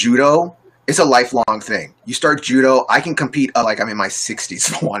least in judo, it's a lifelong thing. You start judo, I can compete like I'm in my 60s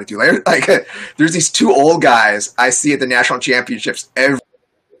if I wanted to. Like there's these 2 old guys I see at the national championships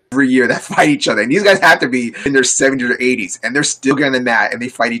every year that fight each other, and these guys have to be in their 70s or 80s, and they're still getting on the mat and they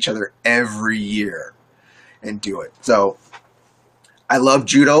fight each other every year and do it. So I love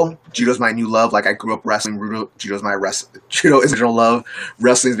judo. Judo's my new love. Like I grew up wrestling. Judo is original love.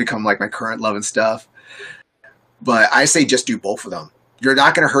 Wrestling's become like my current love and stuff. But I say just do both of them. You're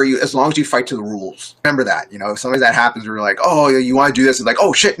not going to hurt you as long as you fight to the rules. Remember that. You know, if something that happens, we're like, oh, you want to do this? It's like,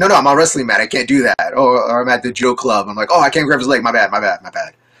 oh shit, no, I'm on wrestling mat. I can't do that. Or I'm at the judo club. I'm like, oh, I can't grab his leg. My bad.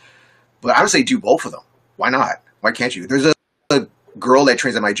 But I would say do both of them. Why not? Why can't you? There's a girl that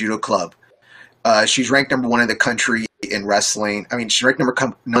trains at my judo club. She's ranked number 1 in the country in wrestling. I mean, she's ranked number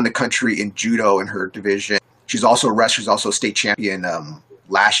 1 in the country in judo in her division. She's also a wrestler. She's also state champion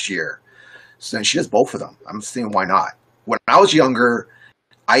last year. So then she does both of them. I'm thinking, why not? When I was younger,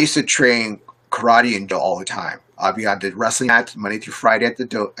 I used to train karate and judo all the time. I'd be on the wrestling mat Monday through Friday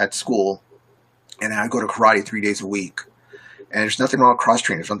at school, and then I'd go to karate 3 days a week. And there's nothing wrong with cross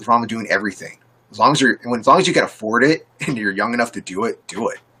training. There's nothing wrong with doing everything. As long as you can afford it and you're young enough to do it, do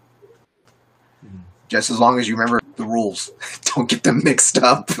it. Just as long as you remember the rules. Don't get them mixed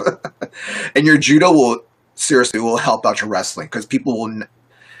up. And your judo will help out your wrestling, because people will,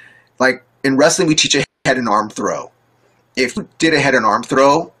 like in wrestling, we teach a head and arm throw. If you did a head and arm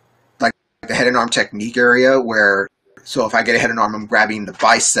throw, like the head and arm technique area so if I get a head and arm, I'm grabbing the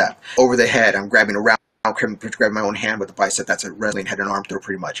bicep over the head, I'm grabbing around, I'm grabbing my own hand with the bicep. That's a wrestling head and arm throw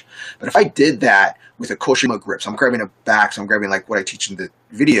pretty much. But if I did that with a Koshima grip, so I'm grabbing a back, so I'm grabbing like what I teach in the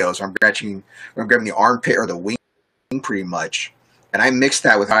videos, I'm grabbing the armpit or the wing pretty much, and I mix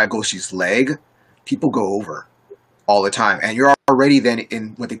that with Hayagoshi's leg, people go over all the time. And you're already then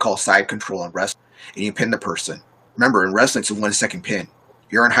in what they call side control in wrestling, and you pin the person. Remember, in wrestling, it's a 1 second pin.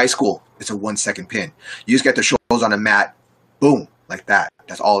 You're in high school, it's a 1 second pin. You just get the shoulders on a mat, boom, like that.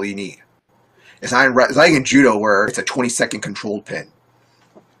 That's all you need. It's not like in judo where it's a 20-second controlled pin.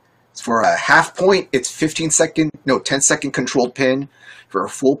 It's for a half point, it's 10-second controlled pin. For a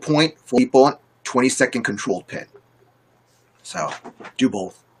full point, 20-second controlled pin. So, do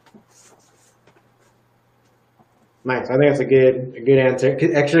both. Nice. I think that's a good answer.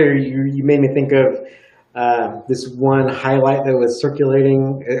 Actually, you made me think of this one highlight that was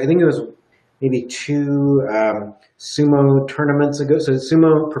circulating. I think it was maybe 2 sumo tournaments ago. So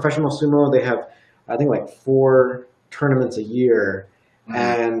professional sumo, they have, I think, like 4 tournaments a year. Mm-hmm.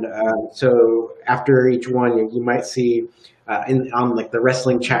 And so after each one, you might see on like the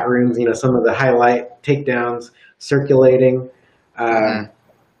wrestling chat rooms, some of the highlight takedowns circulating. Mm-hmm.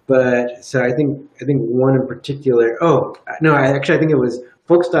 But so I think one in particular. Oh no, I think it was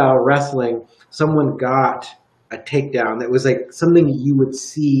folk style wrestling. Someone got a takedown that was like something you would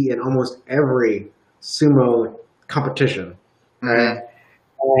see in almost every sumo competition, right? Mm-hmm.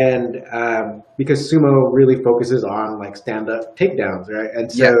 And because sumo really focuses on like stand-up takedowns, right?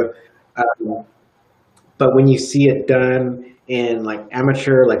 And so, but when you see it done in like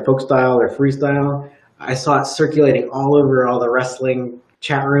amateur, like folk style or freestyle, I saw it circulating all over all the wrestling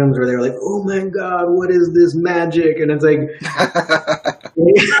chat rooms where they were like, "Oh my God, what is this magic?" And it's like,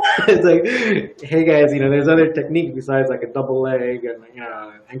 hey guys, there's other techniques besides like a double leg and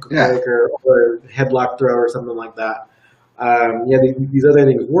ankle break or headlock throw or something like that. These other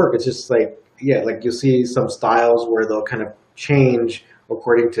things work. It's just like you'll see some styles where they'll kind of change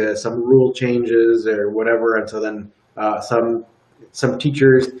according to some rule changes or whatever, and so then some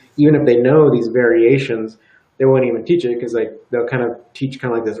teachers, even if they know these variations, they won't even teach it because they'll kind of teach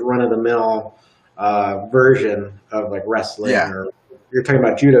kind of like this run-of-the-mill version of like wrestling. Yeah. Or you're talking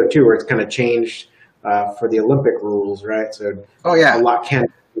about judo too, where it's kind of changed for the Olympic rules, right? So a lot can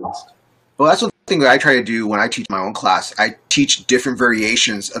be lost. Well, that's one thing that I try to do when I teach my own class. I teach different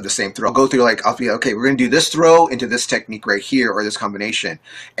variations of the same throw. I'll go through I'll be okay, we're going to do this throw into this technique right here or this combination,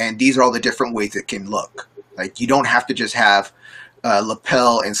 and these are all the different ways it can look. Like you don't have to just have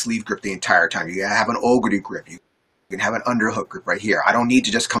lapel and sleeve grip the entire time. You can have an oguri grip. You can have an underhook grip right here. I don't need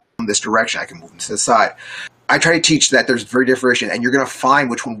to just come this direction. I can move to the side. I try to teach that there's very differentiation, and you're going to find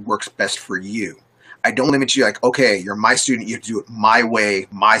which one works best for you. I don't limit you like, okay, you're my student, you have to do it my way,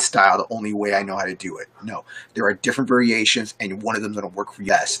 my style, the only way I know how to do it. No, there are different variations, and one of them is going to work for you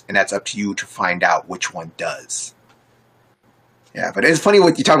best, and that's up to you to find out which one does. Yeah, but it's funny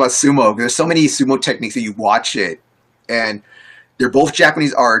when you talk about sumo. There's so many sumo techniques that you watch it, and they're both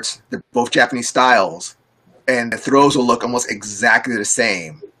Japanese arts, they're both Japanese styles, and the throws will look almost exactly the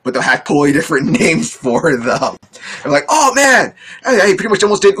same, but they'll have totally different names for them. They're like, oh man, he pretty much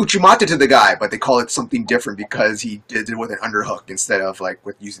almost did uchimata to the guy, but they call it something different because he did it with an underhook instead of like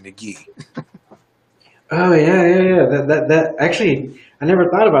with using a gi. Oh yeah. That actually, I never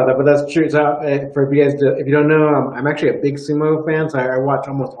thought about that, but that's true. So for you guys, if you don't know, I'm actually a big sumo fan, so I watch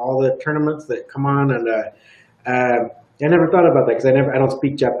almost all the tournaments that come on, and I never thought about that because I don't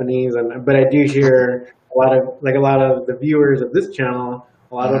speak Japanese, but I do hear a lot of the viewers of this channel.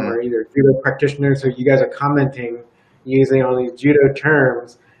 A lot of them are either judo practitioners, so you guys are commenting using all these judo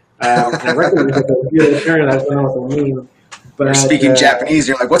terms. And I recognize that the judo terms. I just don't know what they mean. But you're speaking Japanese.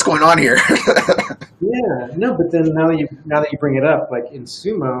 You're like, what's going on here? Yeah, no. But then now that you bring it up, like in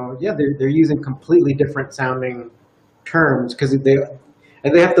sumo, yeah, they're using completely different sounding terms because they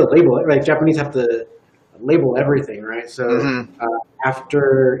have to label it. Right, Japanese have to label everything, right? So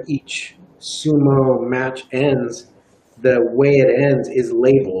after each sumo match ends, the way it ends is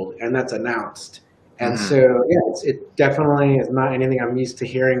labeled and that's announced. And so, yeah, it definitely is not anything I'm used to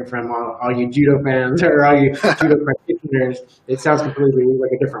hearing from all you judo fans or all you judo practitioners. It sounds completely like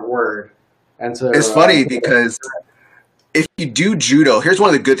a different word. And so it's funny because if you do judo, here's one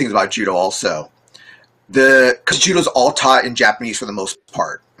of the good things about judo also. Because judo's all taught in Japanese for the most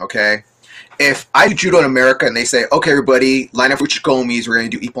part, okay? If I do judo in America and they say, okay, everybody, line up for uchikomis, we're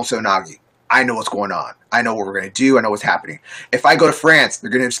going to do ippon seoi nage. I know what's going on. I know what we're going to do. I know what's happening. If I go to France, they're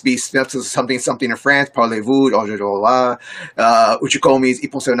going to be something in France, parlez-vous, uchikomis,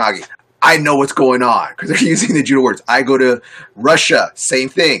 ippon seoi nage. I know what's going on because they're using the judo words. I go to Russia, same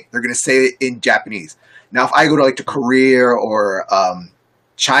thing. They're going to say it in Japanese. Now, if I go to Korea or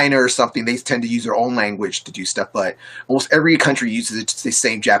China or something, they tend to use their own language to do stuff, but almost every country uses the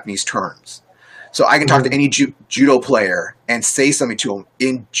same Japanese terms. So I can talk to any judo player and say something to him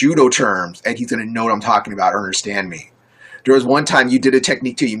in judo terms, and he's going to know what I'm talking about or understand me. There was one time you did a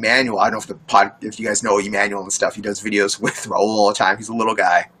technique to Emmanuel. I don't know if you guys know Emmanuel and stuff. He does videos with Raul all the time. He's a little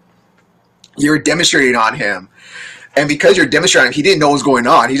guy. You're demonstrating on him. And because you're demonstrating, he didn't know what was going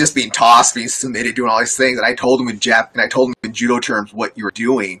on. He's just being tossed, being submitted, doing all these things. And I told him in judo terms what you were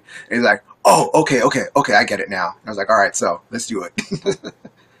doing. And he's like, oh, okay, I get it now. And I was like, all right, so let's do it.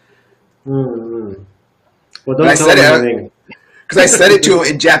 Well, don't tell him anything. Because I said it to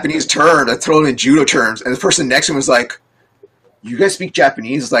him in Japanese terms. I told him in judo terms. And the person next to him was like, you guys speak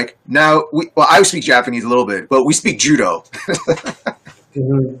Japanese? It's like, no, I speak Japanese a little bit, but we speak judo.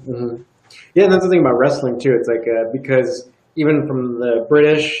 Yeah, and that's the thing about wrestling too. It's like because even from the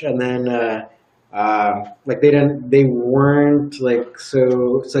British, and then they weren't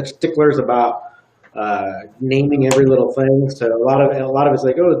such sticklers about naming every little thing. So a lot of it's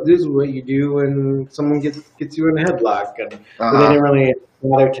like, oh, this is what you do when someone gets you in a headlock, and but they didn't really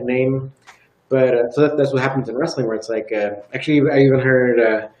bother to name. But so that's what happens in wrestling, where it's like actually I even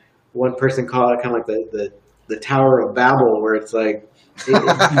heard one person call it kind of like the Tower of Babel, where it's like you go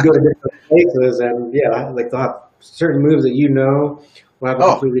to different places, and yeah, like they'll have certain moves that will have a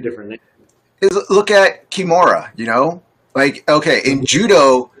completely different name. Look at Kimura, like, okay, in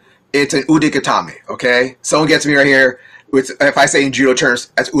judo, it's an udikatame, okay? Someone gets me right here, if I say in judo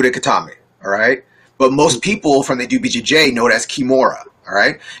terms, that's udikatame, all right? But most people from the do BJJ know it as Kimura, all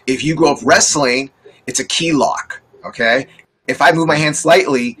right? If you grow up wrestling, it's a key lock, okay? If I move my hand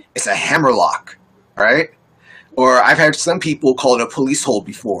slightly, it's a hammer lock, all right? Or I've had some people call it a police hold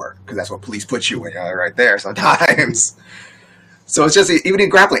before, because that's what police put you in, right there sometimes. So it's just, even in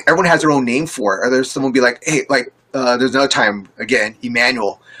grappling, everyone has their own name for it. Or there's someone be like, hey, there's another time, again,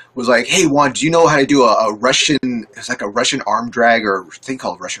 Emmanuel was like, hey, Juan, do you know how to do a Russian, it's like a Russian arm drag, or a thing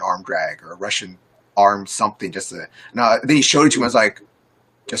called Russian arm drag, or a Russian arm something, then he showed it to me, I was like,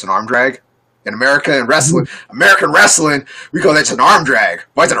 just an arm drag? In American wrestling, we call that an arm drag.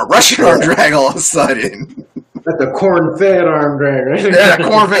 Why is it a Russian arm drag all of a sudden? That's a corn-fed arm drag, right? Yeah,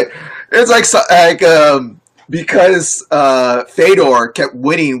 corn-fed. It's because Fedor kept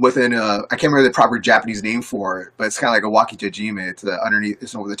winning within I can't remember the proper Japanese name for it, but it's kind of like a wakijajime. It's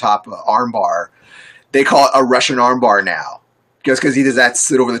it's over the top arm bar. They call it a Russian arm bar now. Just because he does that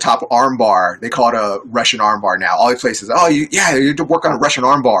sit over the top arm bar, they call it a Russian arm bar now. All these places, you have to work on a Russian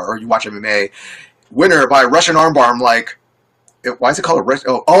arm bar, or you watch MMA. Winner by Russian arm bar. I'm like, why is it called a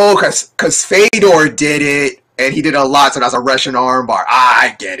Russian? Because Fedor did it. And he did a lot, so that's a Russian arm bar.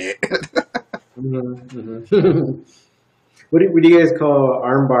 I get it. What do you guys call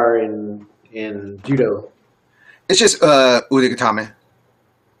arm bar in judo? It's just udikatame.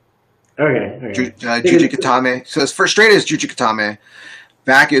 Okay. Jujikatame. So it's first straight is jujikatame.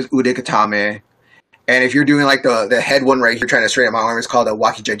 Back is udikatame. And if you're doing like the head one right here, trying to straighten up my arm, it's called a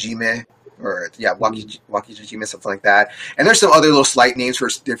wakijajime. Or wakijajime, something like that. And there's some other little slight names for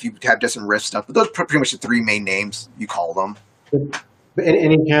if you have just some riff stuff, but those are pretty much the three main names you call them. But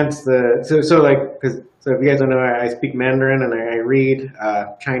any chance so if you guys don't know, I speak Mandarin and I read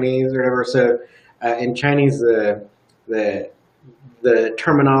Chinese or whatever. So in Chinese, the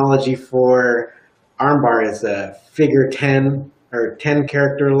terminology for armbar is figure 10 or 10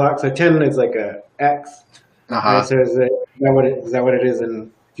 character lock. So 10 is like a X. Right. Uh-huh. So is that what it is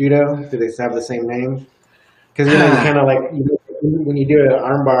in judo? Do they have the same name? Because you kind of like when you do an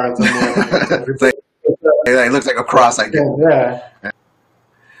armbar on someone, It's like, it looks like a cross, I guess. yeah,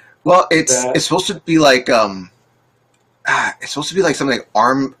 Well, it's that. it's supposed to be like it's supposed to be like something like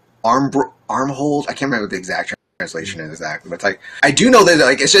arm hold. I can't remember what the exact translation is exactly, but it's like I do know that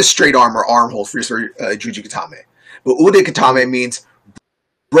like it's just straight arm or arm hold for Juji Katame, but Ude Katame means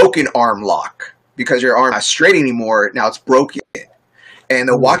broken arm lock because your arm is not straight anymore. Now it's broken, and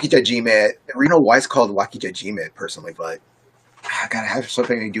the Wakijajime. You know why it's called Wakijajime personally, but I gotta have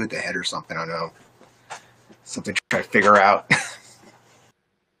something to do with the head or something. I don't know, something to try to figure out.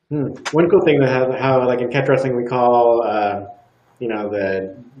 One cool thing that how like in catch wrestling we call the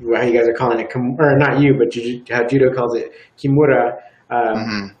how you guys are calling it or not you but how judo calls it kimura.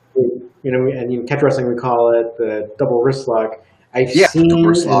 Mm-hmm. And in catch wrestling we call it the double wrist lock. I've Yeah, seen double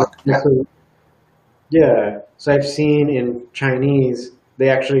wrist lock. yeah. So I've seen in Chinese they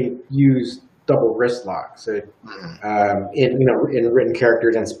actually use double wrist lock. So in written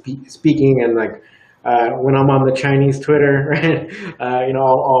characters and speaking and like. When I'm on the Chinese Twitter, right,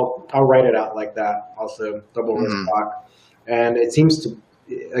 I'll write it out like that. Also, double wrist lock, and it seems to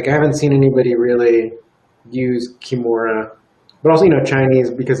like I haven't seen anybody really use Kimura, but also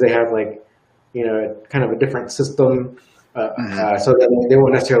Chinese because they have like kind of a different system, so that they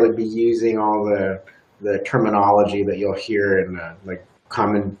won't necessarily be using all the terminology that you'll hear in like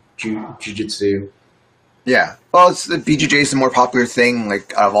common jujitsu. Yeah. Well, it's the BJJ is the more popular thing,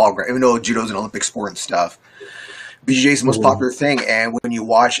 like out of all, even though judo's an Olympic sport and stuff. BJJ is the most popular thing, and when you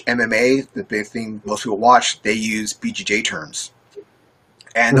watch MMA, the big thing most people watch, they use BJJ terms,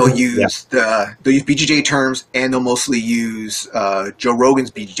 and they'll use BJJ terms, and they'll mostly use Joe Rogan's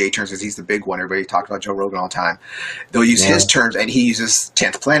BJJ terms because he's the big one. Everybody talks about Joe Rogan all the time. They'll use his terms, and he uses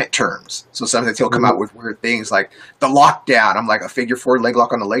 10th Planet terms. So sometimes he'll come out with weird things like the lockdown. I'm like a figure four leg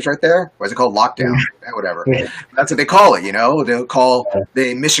lock on the legs right there. Why is it called lockdown? Whatever. That's what they call it. They'll call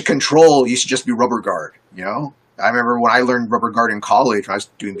the mission control used to just be rubber guard. I remember when I learned rubber guard in college when I was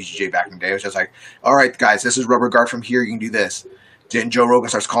doing BJJ back in the day. I was just like, all right, guys, this is rubber guard from here. You can do this. Then Joe Rogan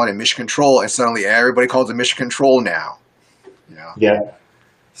starts calling it mission control, and suddenly everybody calls it mission control now. Yeah.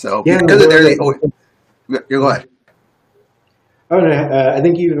 So because of their, go ahead. Oh no, I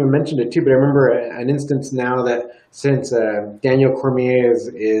think you even mentioned it too. But I remember an instance now that since Daniel Cormier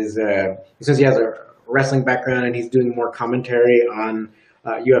is since he has a wrestling background and he's doing more commentary on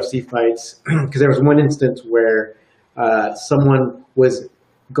UFC fights, because there was one instance where someone was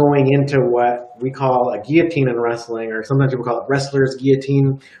going into what we call a guillotine in wrestling, or sometimes people call it wrestler's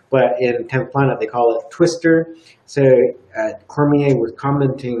guillotine, but in 10th Planet they call it twister. So Cormier was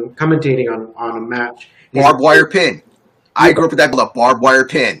commentating on a match. Barbed wire pin. I grew up with that barbed wire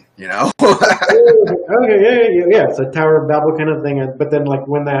pin, Okay, yeah. So Tower of Babel kind of thing. But then like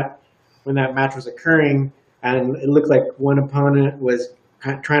when that match was occurring and it looked like one opponent was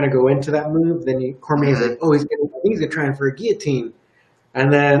trying to go into that move, then Cormier's like, oh, he's gonna try for a guillotine.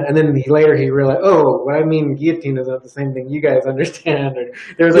 And then later he realized, oh, what I mean guillotine is not the same thing you guys understand. Or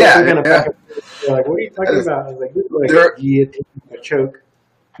there was like some kind of back and forth. Like, what are you talking about? I was like, this is like a guillotine, a choke.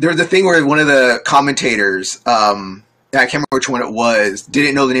 There's the thing where one of the commentators, I can't remember which one it was,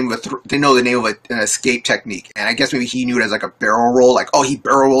 didn't know the name of an escape technique, and I guess maybe he knew it as like a barrel roll, like, oh, he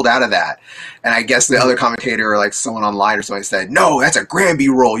barrel rolled out of that. And I guess the other commentator, or like someone online or something, said, no, that's a Granby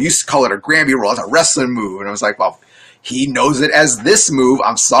roll. You used to call it a Granby roll. That's a wrestling move. And I was like, well, he knows it as this move.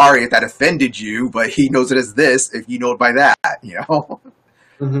 I'm sorry if that offended you, but he knows it as this if you know it by that,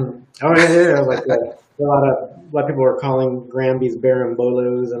 Mm-hmm. Oh, yeah. Like a lot of people were calling Granby's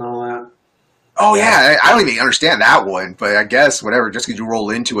Barambolos and all that. Oh, yeah. I don't even understand that one, but I guess whatever, just because you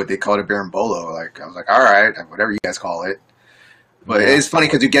roll into it, they call it a Barambolo. Like, I was like, all right, whatever you guys call it. But it's funny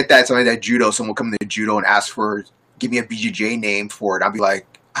because you get that, something that judo, someone will come into judo and ask give me a BJJ name for it. I'll be like,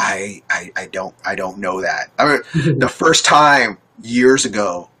 I don't know that. I mean, the first time years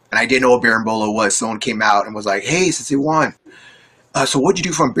ago, and I didn't know what Barambolo was, someone came out and was like, hey, Sensei Juan, so what'd you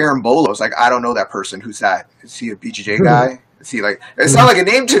do from Barambolo? I was like, I don't know that person. Who's that? Is he a BJJ guy? Is he like, it sounded like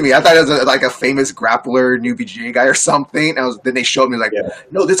a name to me. I thought it was like a famous grappler, new BJJ guy or something. Then they showed me like,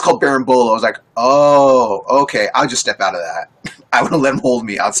 no, this is called Barambolo. I was like, oh, okay. I'll just step out of that. I wouldn't let him hold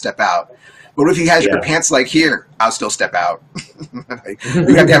me. I'll step out. But if he has your pants like here, I'll still step out. Like,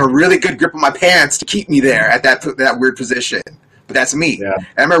 you have to have a really good grip on my pants to keep me there at that weird position. But that's me. Yeah. And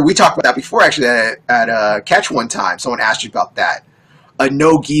I remember we talked about that before, actually, at Catch one time. Someone asked you about that. A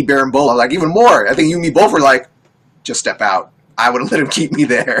no-gi Barambolo. Like, even more. I think you and me both were like, just step out. I wouldn't let him keep me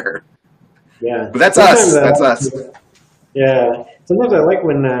there. Yeah. But that's us. That's us. Yeah. sometimes I like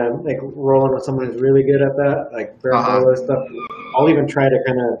when like rolling with someone who's really good at that, like Brambola stuff. I'll even try to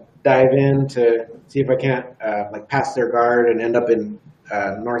kind of dive in to see if I can't like pass their guard and end up in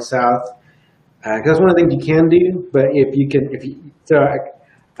north south. Because that's one of the things you can do. But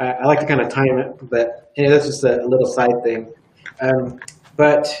I like to kind of time it. But that's just a little side thing.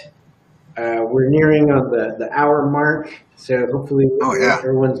 But we're nearing on the hour mark, so hopefully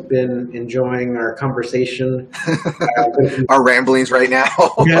everyone's been enjoying our conversation. Our ramblings right now.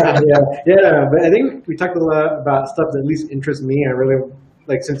 yeah. But I think we talked a lot about stuff that at least interests me. I really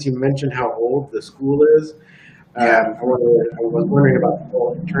like, since you mentioned how old the school is. I was wondering about the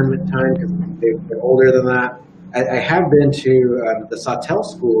whole internment time because they're older than that. I have been to the Sawtelle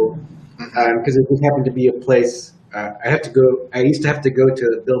School because it just happened to be a place. I used to have to go to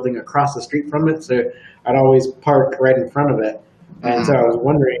the building across the street from it, so I'd always park right in front of it. And so I was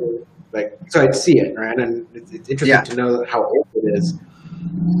wondering, so I'd see it, right? And it's interesting to know how old it is.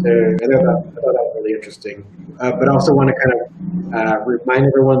 So I thought that was really interesting. But I also want to kind of remind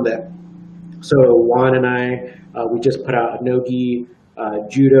everyone that, so Juan and I, we just put out a Nogi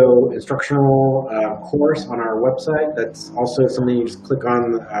judo instructional course on our website. That's also something you just click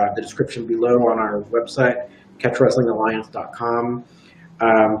on the description below on our website, catchwrestlingalliance.com.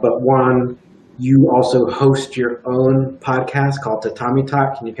 But Juan, you also host your own podcast called Tatami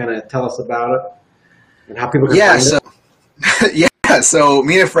Talk. Can you kind of tell us about it and how people can find it? So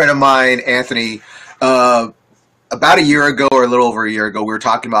me and a friend of mine, Anthony, about a year ago or a little over a year ago, we were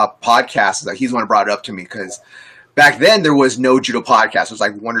talking about podcasts. Like, he's the one who brought it up to me because back then there was no judo podcast. There was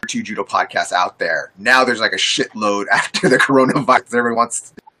like 1 or 2 judo podcasts out there. Now there's like a shitload after the coronavirus. Everyone wants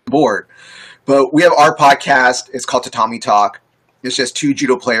to be bored. But we have our podcast. It's called Tatami Talk. It's just 2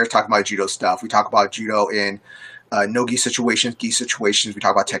 judo players talking about judo stuff. We talk about judo in no-gi situations, gi situations. We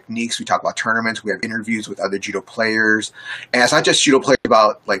talk about techniques. We talk about tournaments. We have interviews with other judo players. And it's not just judo players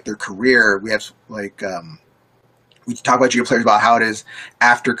about like their career. We have like we talk about judo players about how it is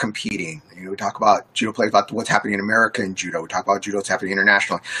after competing. You know, we talk about judo players about what's happening in America in judo. We talk about judo what's happening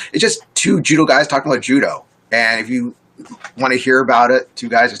internationally. It's just 2 judo guys talking about judo. And if you want to hear about it, 2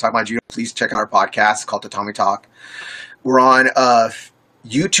 guys just talking about judo, please check out our podcast. It's called Tatami Talk. We're on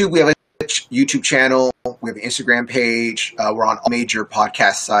YouTube. We have a YouTube channel. We have an Instagram page. We're on all major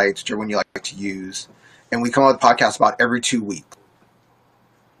podcast sites, whichever one you like to use. And we come out with podcasts about every 2 weeks.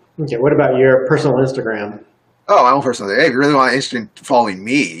 Okay, what about your personal Instagram? Oh, my own personal. Hey, if you really want to follow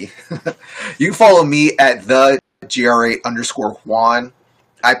me, you can follow me at the GR8_Juan.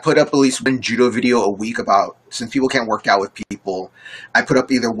 I put up at least 1 judo video a week about, since people can't work out with people, I put up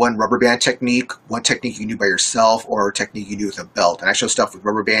either 1 rubber band technique, 1 technique you can do by yourself, or a technique you can do with a belt. And I show stuff with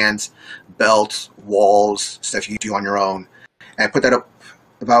rubber bands, belts, walls, stuff you can do on your own. And I put that up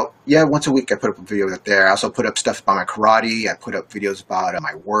about, once a week I put up a video up there. I also put up stuff about my karate. I put up videos about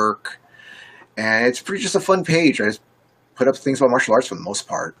my work. And it's pretty just a fun page. I just put up things about martial arts for the most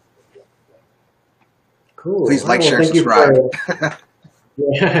part. Cool. Please like, share, and subscribe.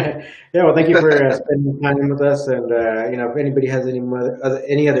 Well, thank you for spending time with us. And if anybody has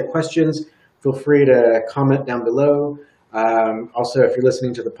any other questions, feel free to comment down below. Also, if you're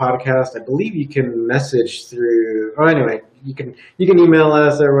listening to the podcast, I believe you can message through. Oh, anyway, you can email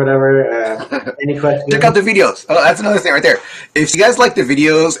us or whatever. Any questions? Check out the videos. Oh, that's another thing right there. If you guys like the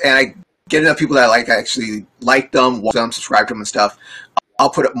videos, and I get enough people that actually like them, watch them, subscribe to them, and stuff, I'll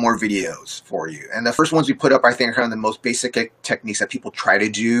put up more videos for you. And the first ones we put up, I think, are kind of the most basic techniques that people try to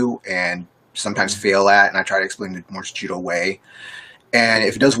do and sometimes fail at, and I try to explain the more judo way. And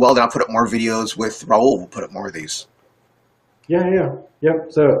if it does well, then I'll put up more videos with Raul. We'll put up more of these.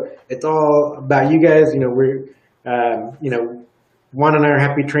 Yep. So it's all about you guys. We're, Juan and I are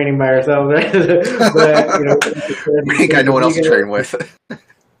happy training by ourselves, right? But we ain't got no one else to train with.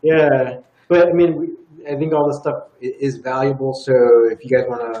 Yeah, but I mean, I think all this stuff is valuable. So if you guys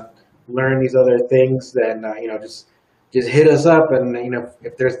want to learn these other things, then just hit us up, and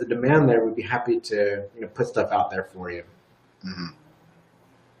if there's the demand there, we'd be happy to put stuff out there for you.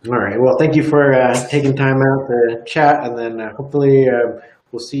 Mm-hmm. All right. Well, thank you for taking time out to chat, and then hopefully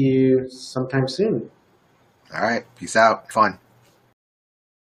we'll see you sometime soon. All right. Peace out. Fun.